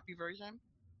hard copy version.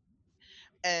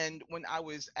 And when I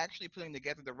was actually putting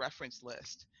together the reference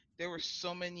list, there were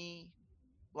so many,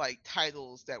 like,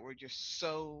 titles that were just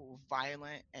so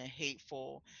violent and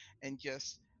hateful, and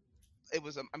just, it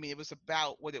was, I mean, it was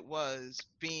about what it was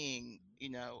being,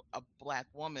 a black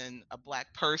woman, a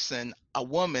black person, a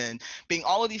woman, being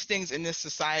all of these things in this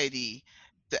society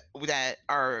that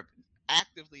are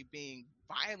actively being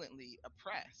violently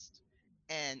oppressed.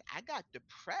 And I got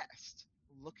depressed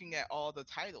looking at all the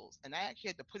titles, and I actually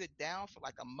had to put it down for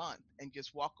like a month and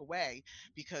just walk away,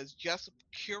 because just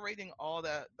curating all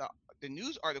the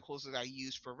news articles that I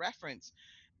used for reference,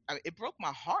 it broke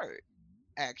my heart,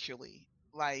 actually.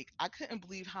 Like, I couldn't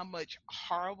believe how much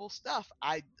horrible stuff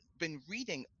I'd been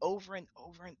reading over and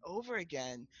over and over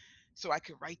again so I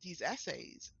could write these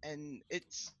essays. And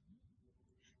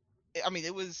I mean,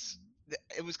 it was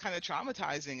kind of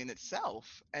traumatizing in itself.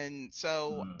 And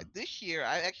so Mm. this year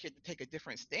I actually had to take a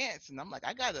different stance, and I'm like,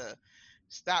 I gotta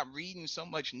stop reading so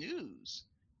much news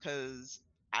because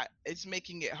it's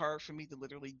making it hard for me to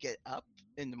literally get up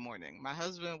in the morning. My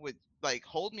husband would like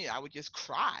hold me, I would just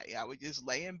cry. I would just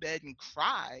lay in bed and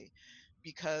cry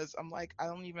because I'm like, I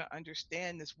don't even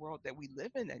understand this world that we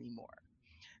live in anymore.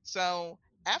 So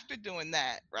after doing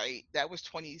that, right, that was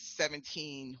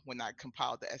 2017 when I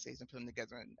compiled the essays and put them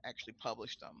together and actually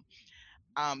published them.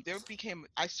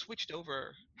 I switched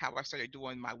over how I started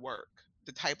doing my work,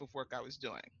 the type of work I was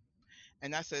doing.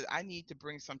 And I said, I need to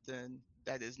bring something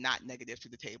that is not negative to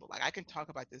the table. Like I can talk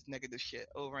about this negative shit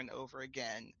over and over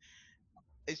again.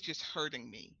 It's just hurting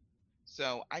me.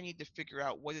 So I need to figure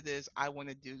out what it is I want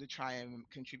to do to try and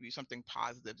contribute something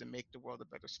positive to make the world a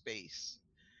better space.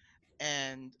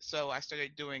 And so I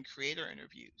started doing creator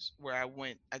interviews where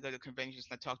I go to conventions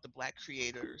and I talk to Black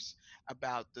creators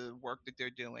about the work that they're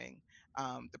doing,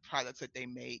 the products that they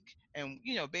make, and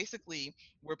basically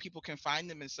where people can find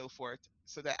them and so forth,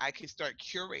 so that I could start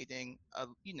curating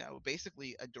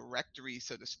basically a directory,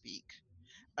 so to speak,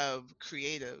 of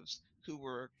creatives who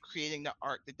were creating the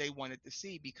art that they wanted to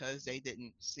see because they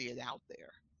didn't see it out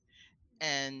there.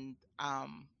 And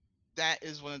that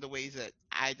is one of the ways that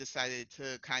I decided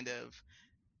to kind of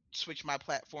switch my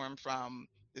platform from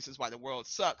this is why the world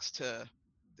sucks to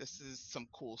this is some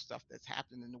cool stuff that's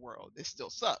happening in the world. It still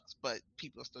sucks, but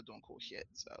people are still doing cool shit.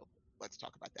 So let's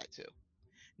talk about that too.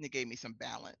 And it gave me some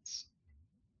balance.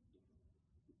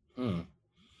 Hmm.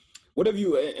 What have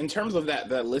you, in terms of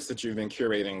that list that you've been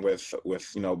curating with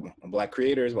Black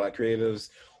creators, Black creatives?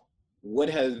 What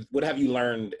have you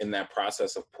learned in that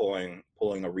process of pulling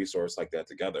a resource like that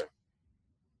together?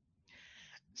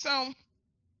 So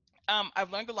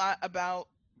I've learned a lot about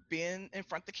being in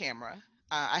front of the camera.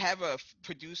 I have a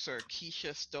producer,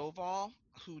 Keisha Stovall,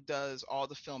 who does all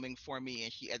the filming for me,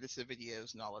 and she edits the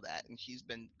videos and all of that, and she's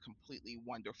been completely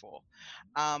wonderful.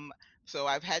 Um, so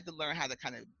I've had to learn how to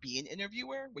kind of be an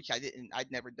interviewer, which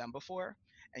I'd never done before,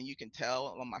 and you can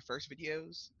tell on my first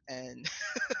videos. And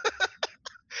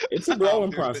It's a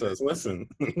growing there's been process. Listen.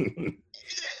 it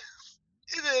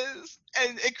is,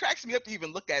 and it cracks me up to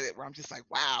even look at it, where I'm just like,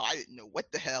 wow, I didn't know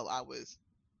what the hell I was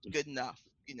good enough,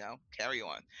 carry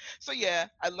on. So yeah,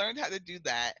 I learned how to do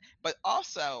that, but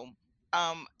also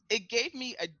it gave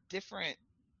me a different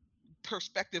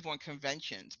perspective on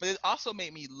conventions, but it also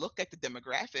made me look at the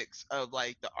demographics of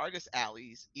like the artist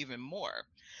alleys even more.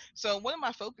 So one of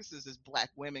my focuses is Black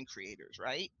women creators,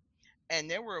 right? And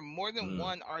there were more than Mm.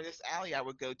 one artist alley I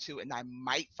would go to, and I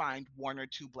might find one or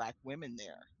two Black women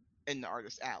there in the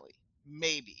artist alley.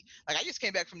 Maybe. Like I just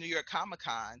came back from New York Comic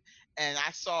Con and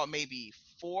I saw maybe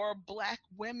four Black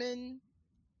women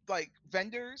like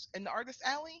vendors in the artist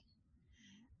alley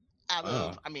out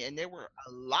of, Wow. I mean, and there were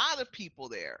a lot of people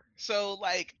there. So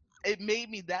like it made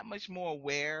me that much more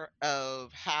aware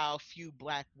of how few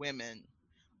Black women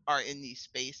are in these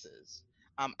spaces.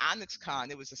 OnyxCon,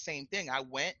 it was the same thing. I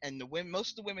went, and the women,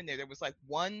 most of the women there was like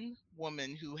one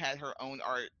woman who had her own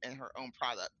art and her own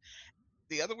product.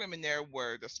 The other women there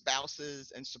were the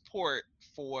spouses and support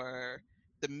for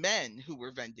the men who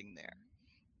were vending there.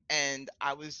 And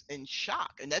I was in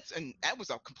shock. And that was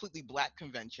a completely Black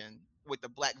convention with the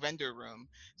Black vendor room.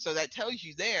 So that tells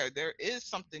you there is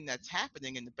something that's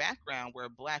happening in the background where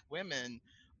Black women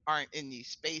aren't in these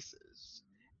spaces.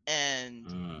 And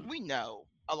Mm. we know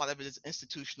a lot of it is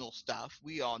institutional stuff.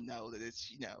 We all know that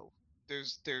it's,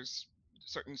 there's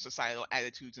certain societal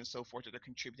attitudes and so forth that are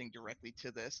contributing directly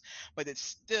to this, but it's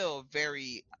still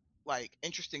very like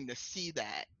interesting to see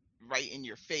that right in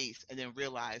your face and then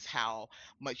realize how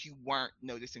much you weren't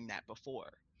noticing that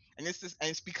before. And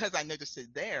it's because I noticed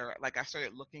it there. Like I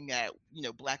started looking at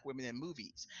Black women in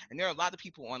movies, and there are a lot of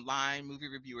people online, movie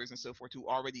reviewers and so forth, who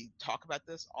already talk about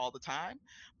this all the time.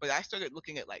 But I started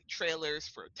looking at like trailers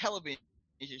for television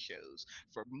shows,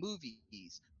 for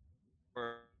movies,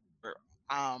 for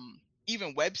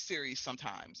even web series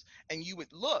sometimes, and you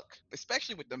would look,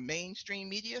 especially with the mainstream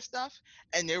media stuff,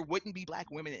 and there wouldn't be Black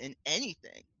women in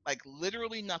anything, like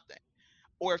literally nothing.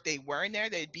 Or if they were in there,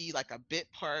 they'd be like a bit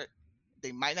part.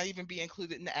 They might not even be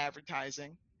included in the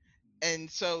advertising. And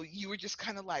so you were just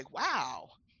kind of like, wow,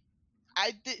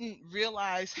 I didn't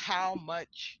realize how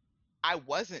much I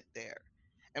wasn't there.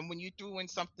 And when you threw in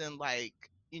something like,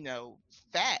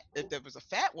 fat, if there was a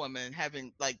fat woman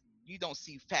having like, you don't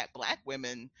see fat Black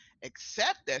women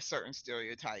except at certain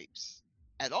stereotypes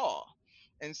at all.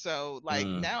 And so like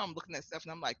Mm. now I'm looking at stuff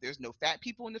and I'm like, there's no fat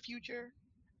people in the future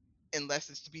unless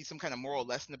it's to be some kind of moral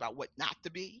lesson about what not to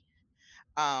be.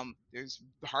 There's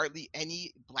hardly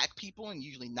any black people, and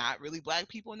usually not really black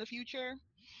people in the future.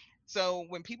 So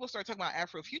when people start talking about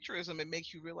Afrofuturism, it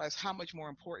makes you realize how much more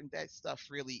important that stuff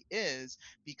really is,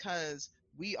 because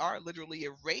we are literally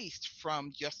erased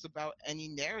from just about any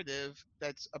narrative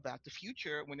that's about the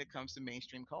future when it comes to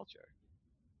mainstream culture.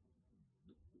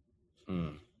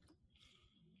 Hmm.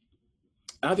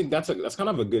 I think that's kind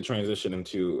of a good transition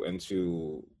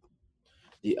into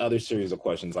the other series of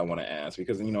questions I want to ask,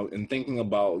 because in thinking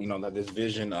about that this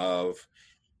vision of,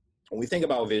 when we think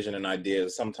about vision and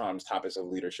ideas, sometimes topics of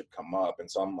leadership come up, and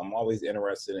so I'm always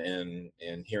interested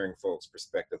in hearing folks'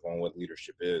 perspective on what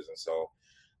leadership is. And so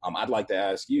I'd like to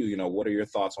ask you, what are your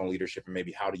thoughts on leadership, and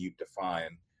maybe how do you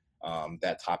define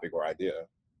that topic or idea?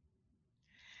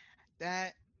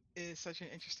 That is such an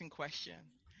interesting question,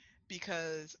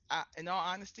 because in all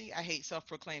honesty, I hate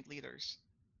self-proclaimed leaders.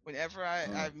 Whenever I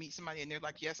Mm. meet somebody and they're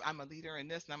like, yes, I'm a leader in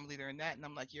this and I'm a leader in that, and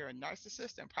I'm like, you're a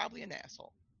narcissist and probably an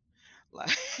asshole.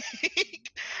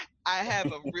 Like, I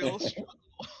have a real struggle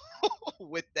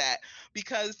with that,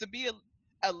 because to be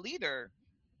a leader,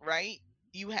 right?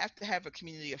 You have to have a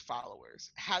community of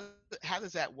followers. How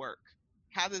does that work?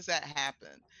 How does that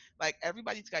happen? Like,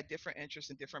 everybody's got different interests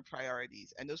and different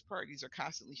priorities, and those priorities are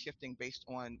constantly shifting based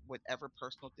on whatever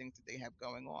personal things that they have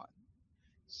going on.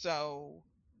 So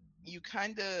you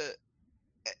kind of,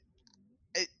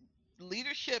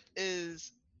 leadership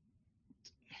is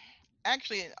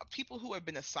actually, people who have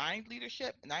been assigned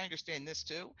leadership, and I understand this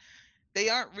too, they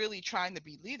aren't really trying to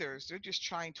be leaders. They're just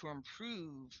trying to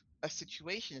improve a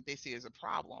situation that they see as a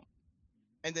problem.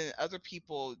 And then other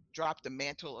people drop the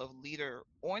mantle of leader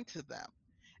onto them.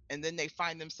 And then they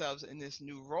find themselves in this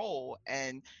new role.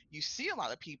 And you see a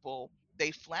lot of people,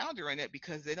 they flounder in it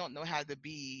because they don't know how to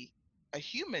be a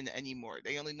human anymore.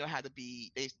 They only know how to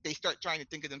be, they start trying to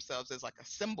think of themselves as like a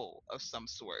symbol of some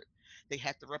sort. They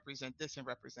have to represent this and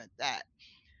represent that.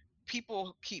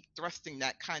 People keep thrusting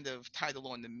that kind of title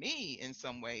onto me in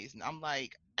some ways, and I'm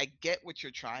like, I get what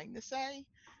you're trying to say.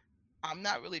 I'm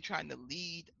not really trying to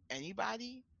lead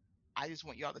anybody. I just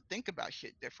want y'all to think about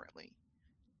shit differently.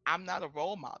 I'm not a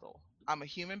role model. I'm a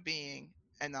human being,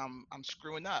 and I'm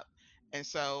screwing up. And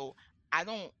so I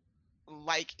don't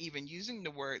like even using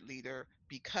the word leader,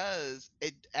 because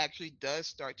it actually does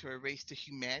start to erase the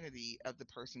humanity of the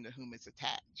person to whom it's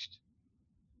attached.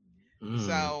 Mm.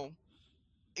 So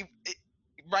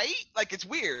right? Like, it's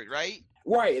weird, right?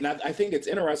 Right, and I think it's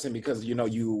interesting because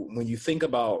you when you think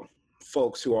about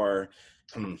folks who are,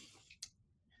 hmm,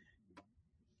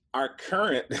 our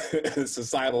current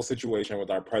societal situation with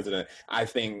our president, I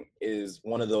think, is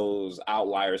one of those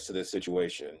outliers to this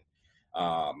situation,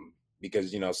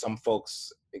 because some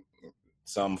folks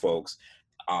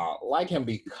like him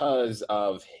because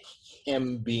of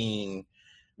him being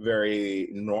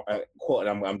very quote.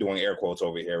 I'm doing air quotes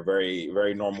over here. Very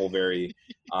very normal, very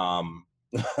um,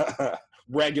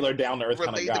 regular, down to earth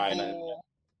kind of guy, and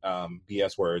Relatable.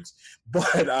 BS words,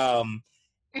 but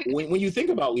when you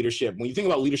think about leadership, when you think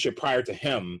about leadership prior to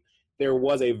him, there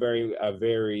was a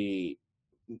very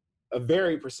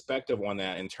perspective on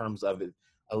that, in terms of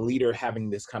a leader having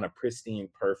this kind of pristine,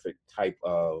 perfect type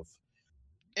of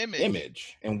Image.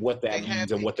 image, and what They that have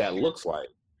means and a what that looks like.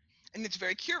 and it's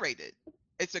very curated.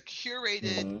 It's a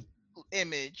curated Mm-hmm.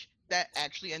 image that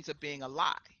actually ends up being a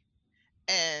lie.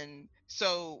 And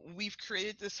so we've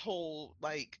created this whole,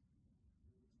 like,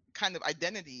 kind of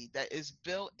identity that is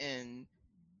built in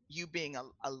you being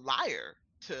a liar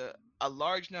to a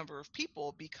large number of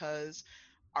people, because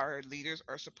our leaders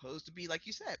are supposed to be, like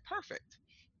you said, perfect.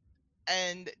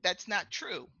 And that's not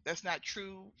true. That's not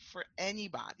true for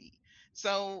anybody.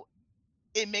 So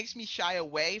it makes me shy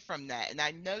away from that. And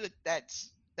I know that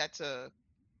that's a,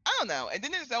 I don't know. And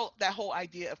then there's that whole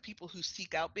idea of people who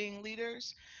seek out being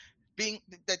leaders, being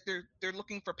that they're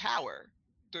looking for power.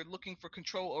 They're looking for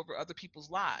control over other people's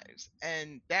lives.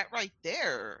 And that right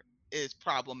there is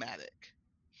problematic.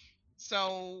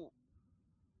 So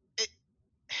it,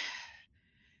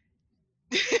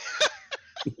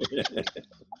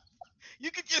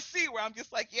 you can just see where I'm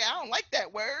just like, yeah, I don't like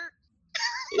that word.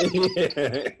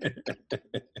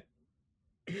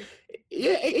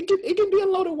 Yeah, it can be a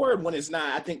loaded word when it's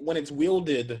not. I think when it's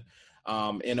wielded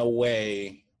in a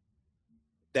way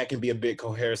that can be a bit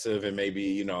cohesive, and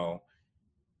maybe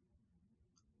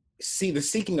see the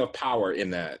seeking of power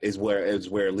in that is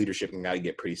where leadership can gotta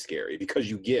get pretty scary, because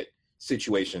you get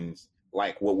situations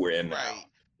like what we're in now, Right.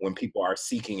 when people are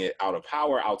seeking it out of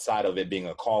power, outside of it being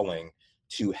a calling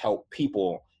to help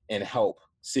people and help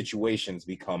situations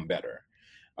become better.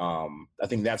 I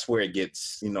think that's where it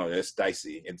gets, it's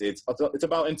dicey. It's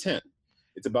about intent.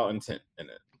 It's about intent in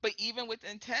it. But even with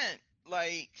intent,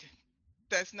 like,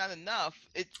 that's not enough.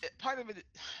 Part of it.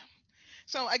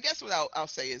 So I guess what I'll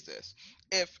say is this: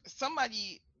 if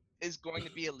somebody is going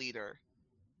to be a leader,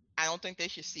 I don't think they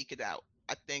should seek it out.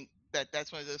 I think that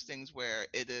that's one of those things where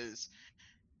it is.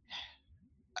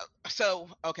 So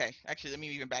okay, actually, let me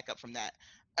even back up from that.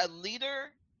 A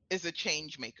leader is a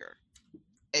change maker.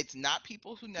 It's not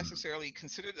people who Mm, necessarily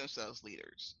consider themselves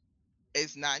leaders.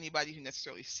 It's not anybody who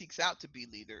necessarily seeks out to be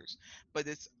leaders, but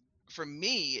it's, for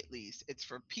me at least, it's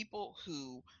for people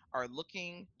who are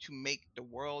looking to make the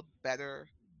world better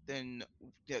than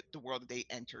the world that they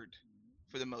entered,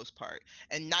 for the most part,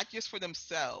 and not just for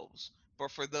themselves,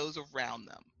 but for those around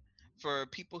them, for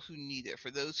people who need it,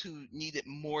 for those who need it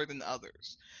more than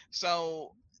others.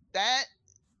 So that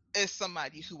is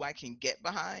somebody who I can get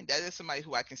behind. That is somebody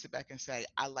who I can sit back and say,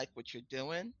 I like what you're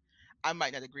doing. I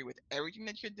might not agree with everything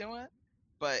that you're doing,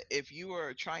 but if you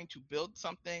are trying to build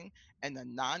something in a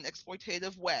non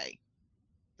exploitative way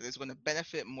that is going to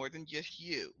benefit more than just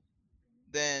you,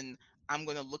 then I'm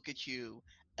going to look at you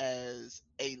as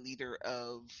a leader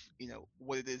of,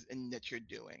 what it is and that you're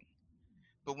doing.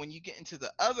 But when you get into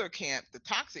the other camp, the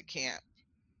toxic camp,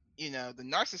 the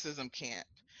narcissism camp,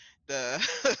 the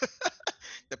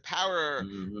the power,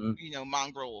 mhm,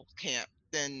 mongrel camp,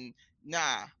 then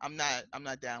nah, I'm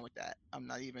not down with that. I'm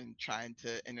not even trying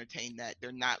to entertain that.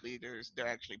 They're not leaders, they're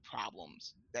actually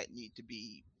problems that need to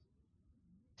be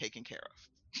taken care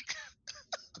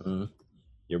of. mhm.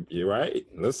 You're right.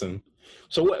 Listen,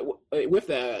 so with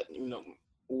that,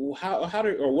 how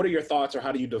do or what are your thoughts, or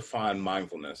how do you define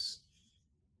mindfulness?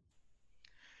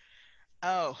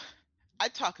 Oh, I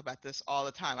talk about this all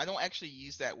the time. I don't actually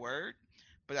use that word,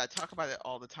 but I talk about it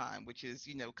all the time, which is,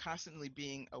 constantly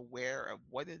being aware of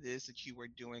what it is that you are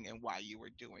doing and why you are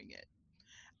doing it.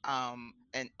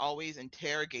 And always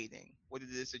interrogating what it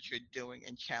is that you're doing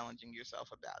and challenging yourself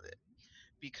about it.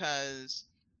 Because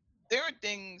there are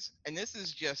things, and this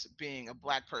is just being a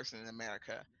black person in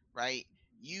America, right?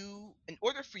 In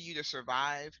order for you to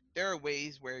survive, there are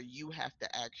ways where you have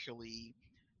to actually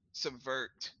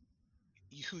subvert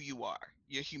who you are,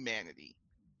 your humanity,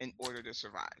 in order to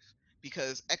survive.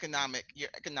 Because your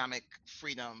economic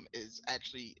freedom is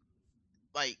actually,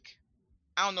 like,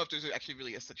 I don't know if there's actually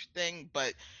really a such thing,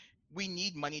 but we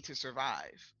need money to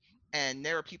survive. And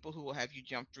there are people who will have you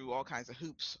jump through all kinds of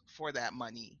hoops for that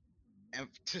money and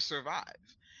to survive.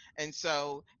 And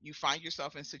so you find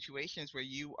yourself in situations where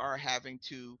you are having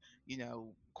to,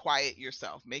 quiet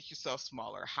yourself, make yourself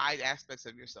smaller, hide aspects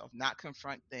of yourself, not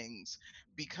confront things,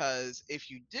 because if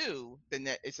you do, then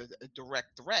that is a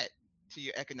direct threat to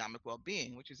your economic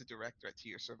well-being, which is a direct threat to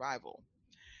your survival.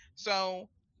 So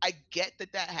I get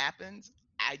that that happens.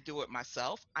 I do it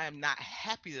myself. I am not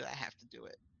happy that I have to do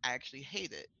it. I actually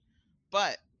hate it.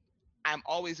 But I'm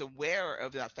always aware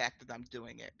of the fact that I'm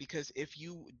doing it, because if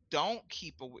you don't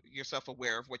keep yourself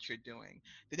aware of what you're doing,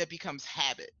 then it becomes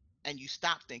habit and you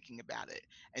stop thinking about it.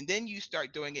 And then you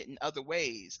start doing it in other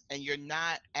ways and you're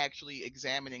not actually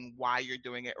examining why you're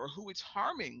doing it or who it's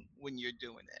harming when you're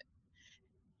doing it.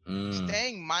 Mm,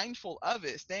 Staying mindful of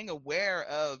it, staying aware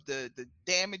of the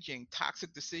damaging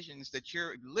toxic decisions that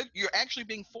you're actually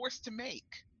being forced to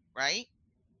make, right?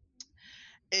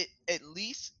 It at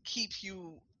least keeps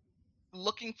you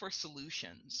looking for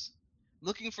solutions,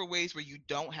 looking for ways where you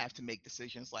don't have to make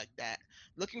decisions like that,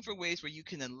 looking for ways where you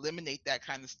can eliminate that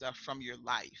kind of stuff from your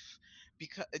life.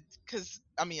 Because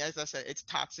I mean, as I said, it's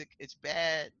toxic, it's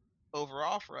bad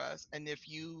overall for us. And if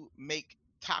you make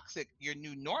toxic your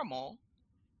new normal,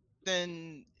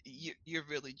 then you're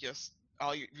really just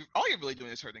all you're really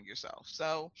doing is hurting yourself.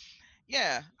 So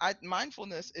yeah,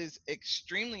 mindfulness is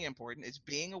extremely important. It's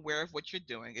being aware of what you're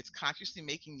doing. It's consciously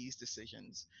making these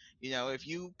decisions. If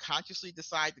you consciously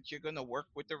decide that you're going to work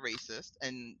with the racist,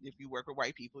 and if you work with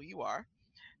white people, you are,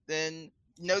 then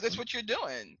notice what you're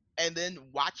doing, and then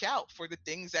watch out for the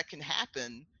things that can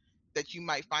happen that you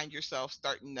might find yourself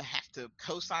starting to have to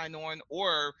co-sign on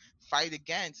or fight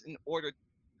against in order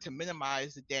to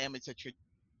minimize the damage that you're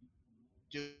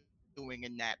doing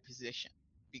in that position,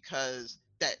 because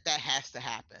that has to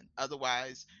happen.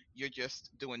 Otherwise, you're just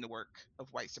doing the work of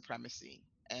white supremacy,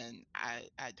 and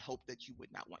I'd hope that you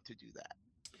would not want to do that.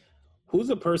 who's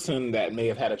a person that may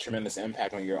have had a tremendous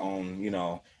impact on your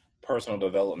own, personal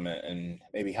development, and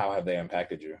maybe how have they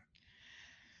impacted you?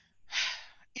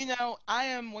 I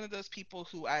am one of those people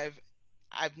who I've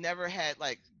never had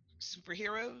like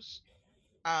superheroes.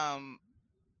 Um,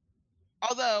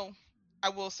 Although I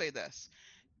will say this,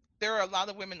 there are a lot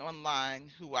of women online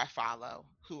who I follow,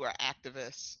 who are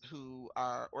activists, who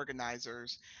are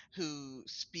organizers, who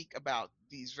speak about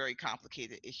these very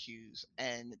complicated issues,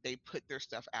 and they put their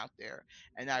stuff out there,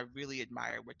 and I really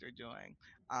admire what they're doing.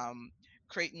 Um,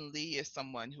 Creighton Lee is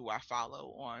someone who I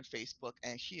follow on Facebook,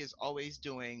 and she is always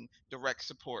doing direct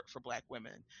support for Black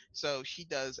women. So she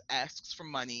does asks for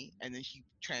money, and then she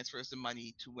transfers the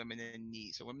money to women in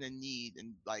need. So women in need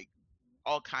and like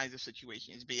all kinds of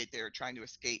situations, be it they're trying to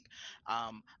escape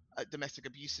um, a domestic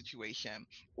abuse situation,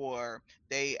 or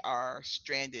they are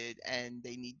stranded and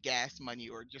they need gas money,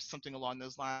 or just something along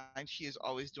those lines. She is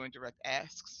always doing direct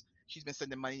asks. She's been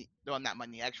sending money, well, not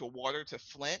money, actual water to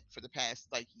Flint for the past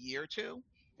like year or two.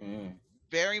 Mm.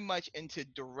 Very much into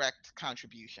direct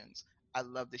contributions. I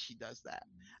love that she does that.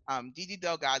 Didi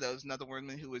Delgado is another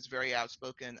woman who is very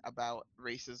outspoken about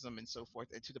racism and so forth,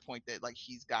 and to the point that like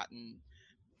she's gotten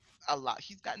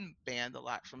banned a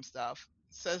lot from stuff,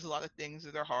 says a lot of things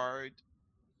that are hard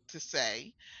to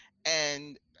say,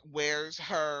 and wears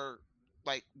her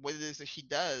like what it is that she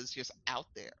does just out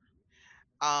there.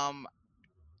 Um,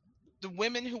 the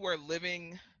women who are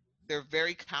living their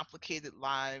very complicated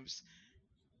lives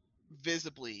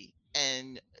visibly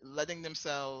and letting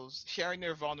themselves sharing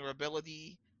their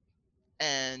vulnerability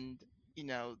and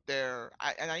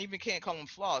and I even can't call them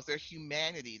flaws, their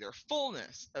humanity, their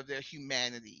fullness of their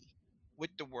humanity with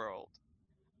the world.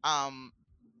 um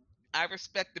I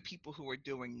respect the people who are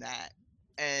doing that,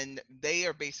 and they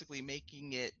are basically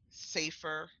making it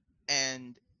safer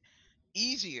and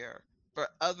easier for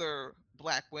other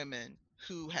Black women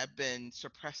who have been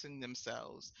suppressing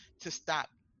themselves to stop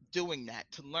doing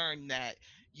that, to learn that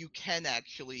you can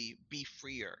actually be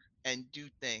freer and do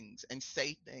things and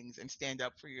say things and stand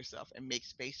up for yourself and make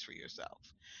space for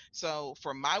yourself. So,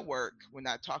 for my work, when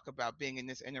I talk about being in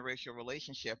this interracial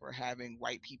relationship or having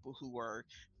white people who are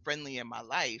friendly in my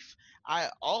life, I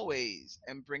always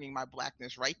am bringing my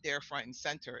Blackness right there front and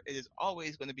center. It is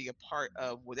always going to be a part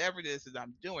of whatever it is that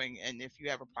I'm doing. And if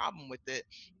you have a problem with it,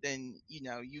 then,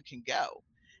 you can go.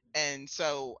 And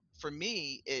so for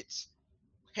me, it's,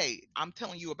 hey, I'm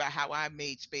telling you about how I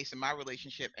made space in my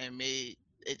relationship and made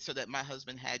it so that my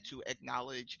husband had to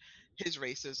acknowledge his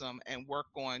racism and work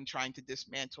on trying to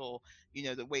dismantle,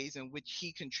 the ways in which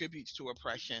he contributes to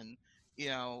oppression.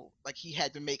 Like he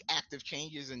had to make active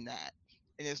changes in that.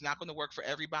 And it's not going to work for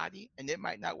everybody, and it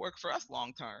might not work for us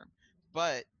long term.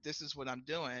 But this is what I'm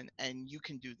doing, and you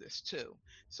can do this too.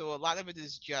 So a lot of it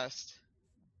is just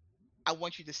I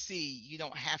want you to see you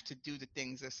don't have to do the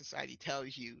things that society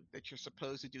tells you that you're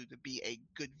supposed to do to be a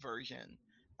good version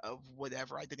of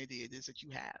whatever identity it is that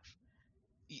you have.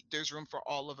 There's room for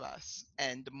all of us.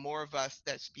 And the more of us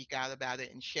that speak out about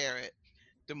it and share it,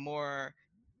 the more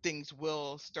things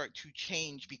will start to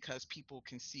change because people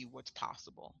can see what's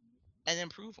possible and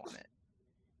improve on it.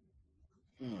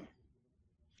 Hmm.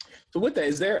 So with that,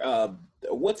 is there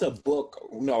what's a book,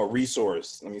 no, a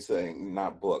resource, let me say,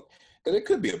 not book, because it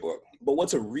could be a book, but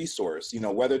what's a resource,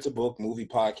 whether it's a book, movie,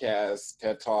 podcast,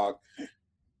 TED Talk,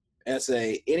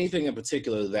 essay, anything in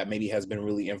particular that maybe has been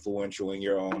really influential in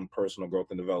your own personal growth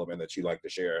and development that you like to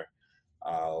share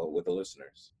with the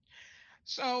listeners?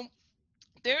 So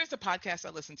there's a podcast I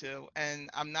listen to,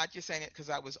 and I'm not just saying it because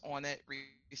I was on it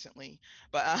recently,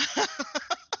 but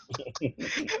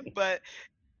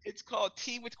it's called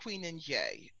Tea with Queen and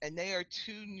Jay, and they are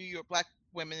two New York Black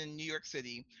women in New York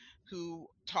City who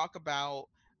talk about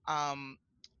um,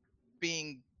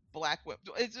 being Black women.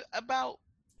 It's about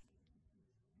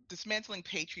dismantling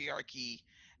patriarchy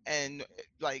and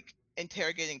like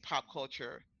interrogating pop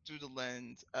culture through the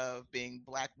lens of being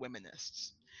Black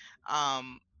womanists.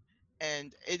 Um,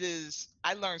 and it is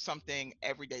I learn something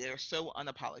every day. They're so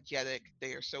unapologetic,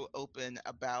 they are so open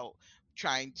about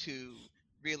trying to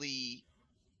really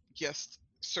just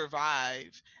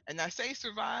survive. And I say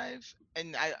survive,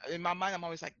 and I in my mind I'm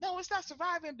always like, no, it's not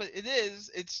surviving, but it is.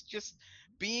 It's just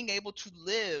being able to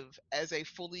live as a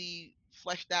fully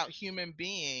fleshed out human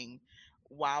being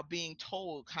while being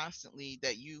told constantly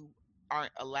that you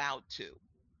aren't allowed to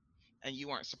and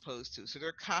you aren't supposed to. So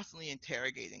they're constantly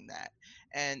interrogating that.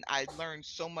 And I learned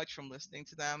so much from listening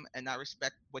to them, and I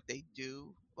respect what they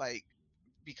do. Like,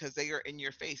 because they are in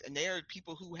your face and they are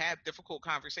people who have difficult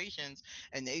conversations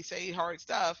and they say hard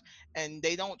stuff, and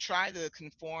they don't try to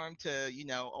conform to,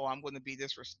 oh, I'm going to be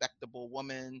this respectable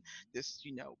woman, this,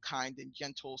 kind and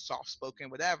gentle, soft spoken,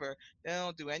 whatever. They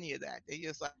don't do any of that. They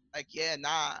just like, yeah,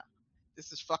 nah,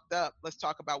 this is fucked up. Let's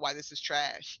talk about why this is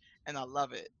trash. And I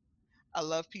love it. I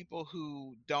love people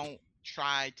who don't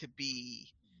try to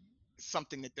be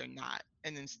something that they're not,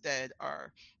 and instead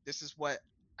are, this is what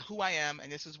who I am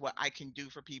and this is what I can do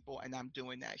for people, and I'm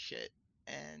doing that shit,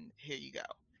 and here you go.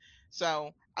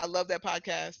 So I love that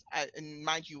podcast. And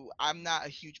mind you, I'm not a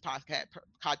huge podcast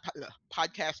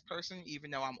person, even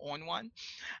though I'm on one.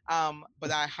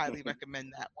 But I highly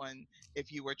recommend that one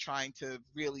if you were trying to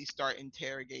really start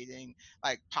interrogating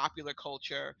like popular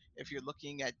culture. If you're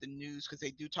looking at the news, because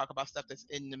they do talk about stuff that's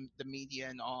in the media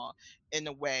and all, in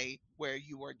a way where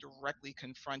you are directly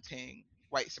confronting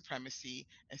white supremacy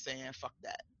and saying fuck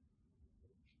that.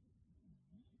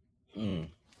 Mm.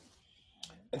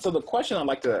 And so the question I'd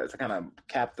like to kind of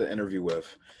cap the interview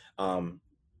with, um,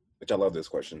 which I love this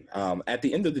question. At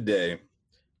the end of the day,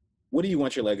 what do you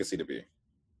want your legacy to be?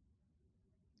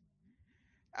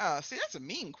 See, that's a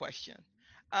mean question.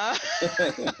 Uh,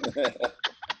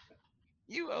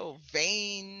 you old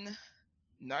vain,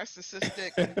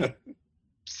 narcissistic,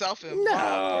 self-involved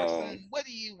No. person. What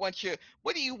do you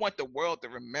want the world to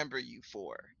remember you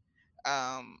for?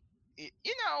 Um,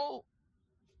 you know,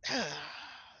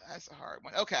 that's a hard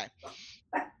one. Okay,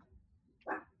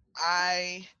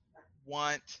 I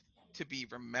want to be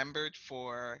remembered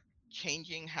for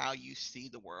changing how you see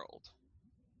the world.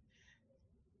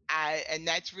 And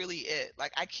that's really it.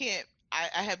 Like I can't.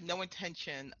 I have no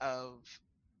intention of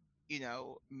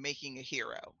making a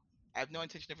hero. I have no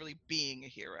intention of really being a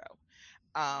hero.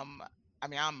 Um, I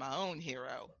mean, I'm my own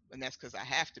hero, and that's because I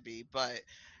have to be. But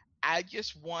I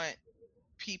just want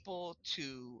people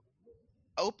to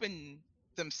open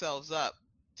themselves up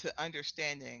to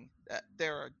understanding that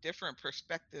there are different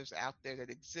perspectives out there that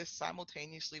exist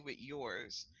simultaneously with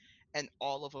yours, and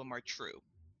all of them are true.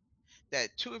 That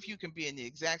two of you can be in the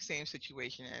exact same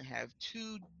situation and have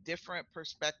two different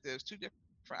perspectives, two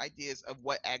different ideas of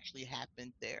what actually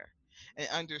happened there, and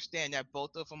understand that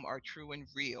both of them are true and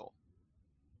real.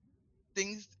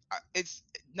 It's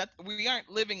not, we aren't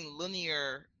living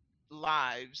linear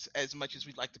lives as much as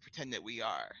we'd like to pretend that we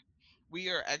are. We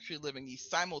are actually living these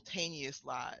simultaneous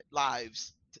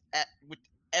lives with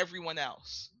everyone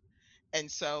else.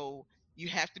 And so you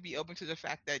have to be open to the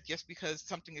fact that just because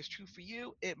something is true for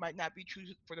you, it might not be true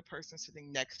for the person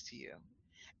sitting next to you.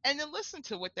 And then listen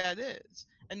to what that is,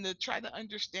 and to try to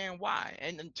understand why,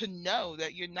 and to know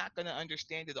that you're not going to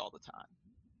understand it all the time.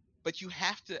 But you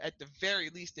have to, at the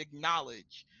very least,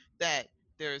 acknowledge that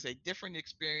there is a different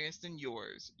experience than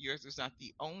yours. Yours is not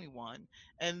the only one,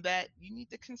 and that you need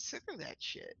to consider that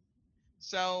shit.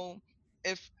 So,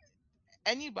 if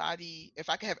if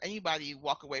I could have anybody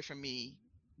walk away from me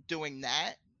doing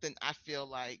that, then I feel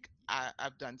like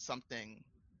I've done something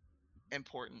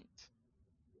important.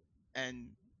 And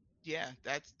yeah,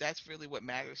 that's really what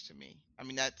matters to me. I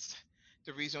mean, that's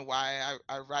the reason why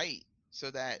I write, so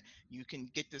that you can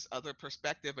get this other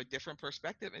perspective, a different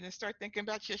perspective, and then start thinking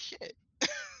about your shit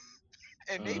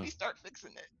and Mm. maybe start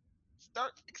fixing it.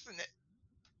 Start fixing it.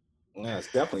 Yeah,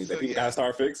 it's definitely that So people yeah, gotta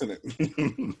start fixing it.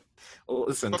 Well,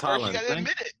 listen, but first you TaLynn, got to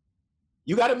admit it.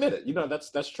 you gotta admit it.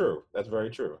 That's true. That's very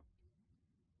true.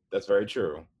 That's very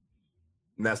true.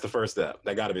 And that's the first step.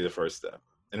 That gotta be the first step.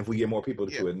 And if we get more people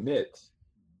Yeah, to admit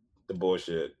the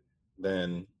bullshit,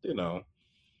 then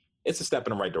it's a step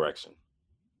in the right direction.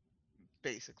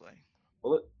 basically.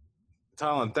 Well,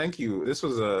 TaLynn, thank you. This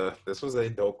was a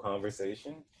dope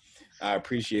conversation. I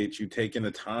appreciate you taking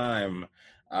the time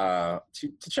to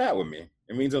chat with me.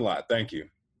 It means a lot. Thank you.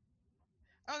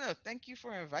 Oh no, thank you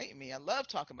for inviting me. I love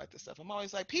talking about this stuff. I'm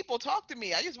always like, people talk to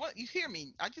me. I just want you hear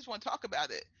me. I just want to talk about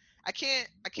it. I can't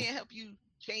help you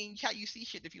change how you see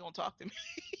shit if you don't talk to me.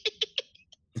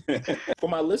 For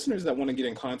my listeners that want to get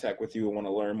in contact with you and want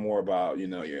to learn more about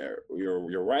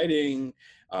your writing,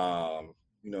 um,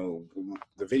 the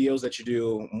videos that you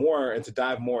do more, and to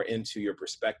dive more into your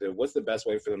perspective, what's the best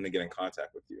way for them to get in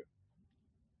contact with you?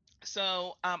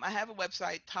 So I have a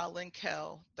website,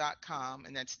 talynkel.com,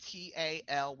 and that's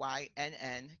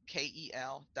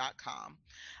TaLynnkel.com.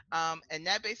 And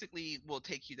that basically will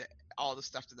take you to all the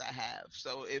stuff that I have.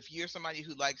 So if you're somebody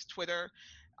who likes Twitter,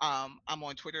 I'm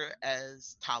on Twitter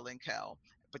as TaLynkel,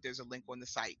 but there's a link on the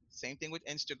site. Same thing with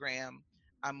Instagram.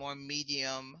 I'm on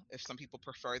Medium if some people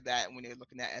prefer that when they're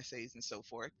looking at essays and so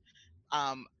forth.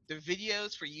 The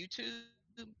videos for YouTube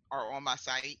are on my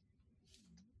site.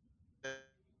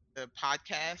 The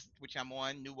podcast, which I'm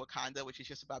on, New Wakanda, which is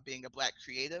just about being a Black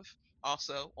creative,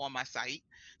 also on my site.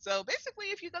 So basically,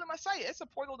 if you go to my site, it's a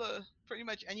portal to pretty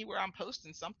much anywhere I'm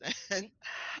posting something. It's a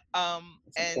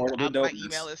And portal to my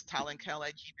email dopeness. is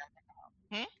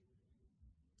talynkel@gmail.com.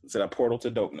 It's a portal to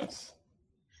dopeness.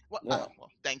 Well, Yeah. well,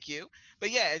 thank you.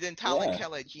 But yeah, and then Yeah.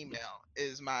 talynkel@gmail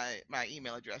is my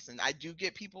email address, and I do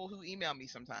get people who email me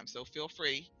sometimes. So feel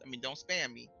free. I mean, don't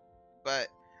spam me, but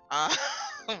uh,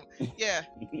 yeah,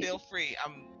 feel free.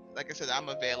 Like I said, I'm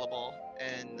available,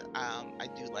 and I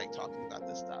do like talking about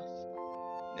this stuff.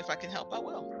 And if I can help, I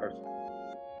will. Perfect.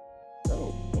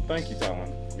 thank you,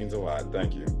 TaLynn. It means a lot.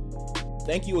 Thank you.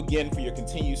 Thank you again for your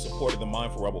continued support of the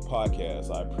Mindful Rebel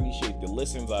podcast. I appreciate the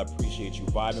listens. I appreciate you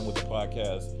vibing with the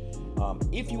podcast.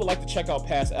 If you would like to check out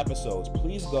past episodes,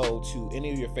 please go to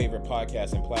any of your favorite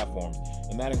podcasting platforms,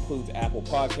 and that includes Apple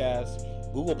Podcasts,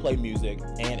 Google Play Music,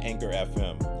 and Anchor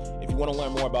FM. If you want to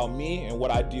learn more about me and what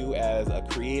I do as a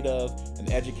creative,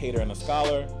 an educator, and a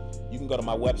scholar, you can go to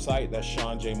my website. That's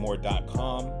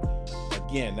SeanJMoore.com.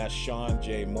 Again, that's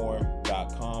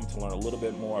SeanJMoore.com to learn a little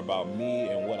bit more about me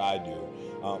and what I do.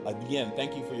 Again,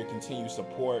 thank you for your continued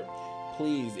support.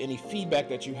 Please, any feedback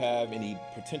that you have, any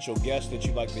potential guests that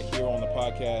you'd like to hear on the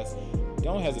podcast,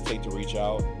 don't hesitate to reach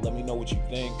out. Let me know what you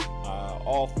think.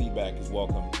 All feedback is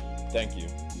welcome. Thank you.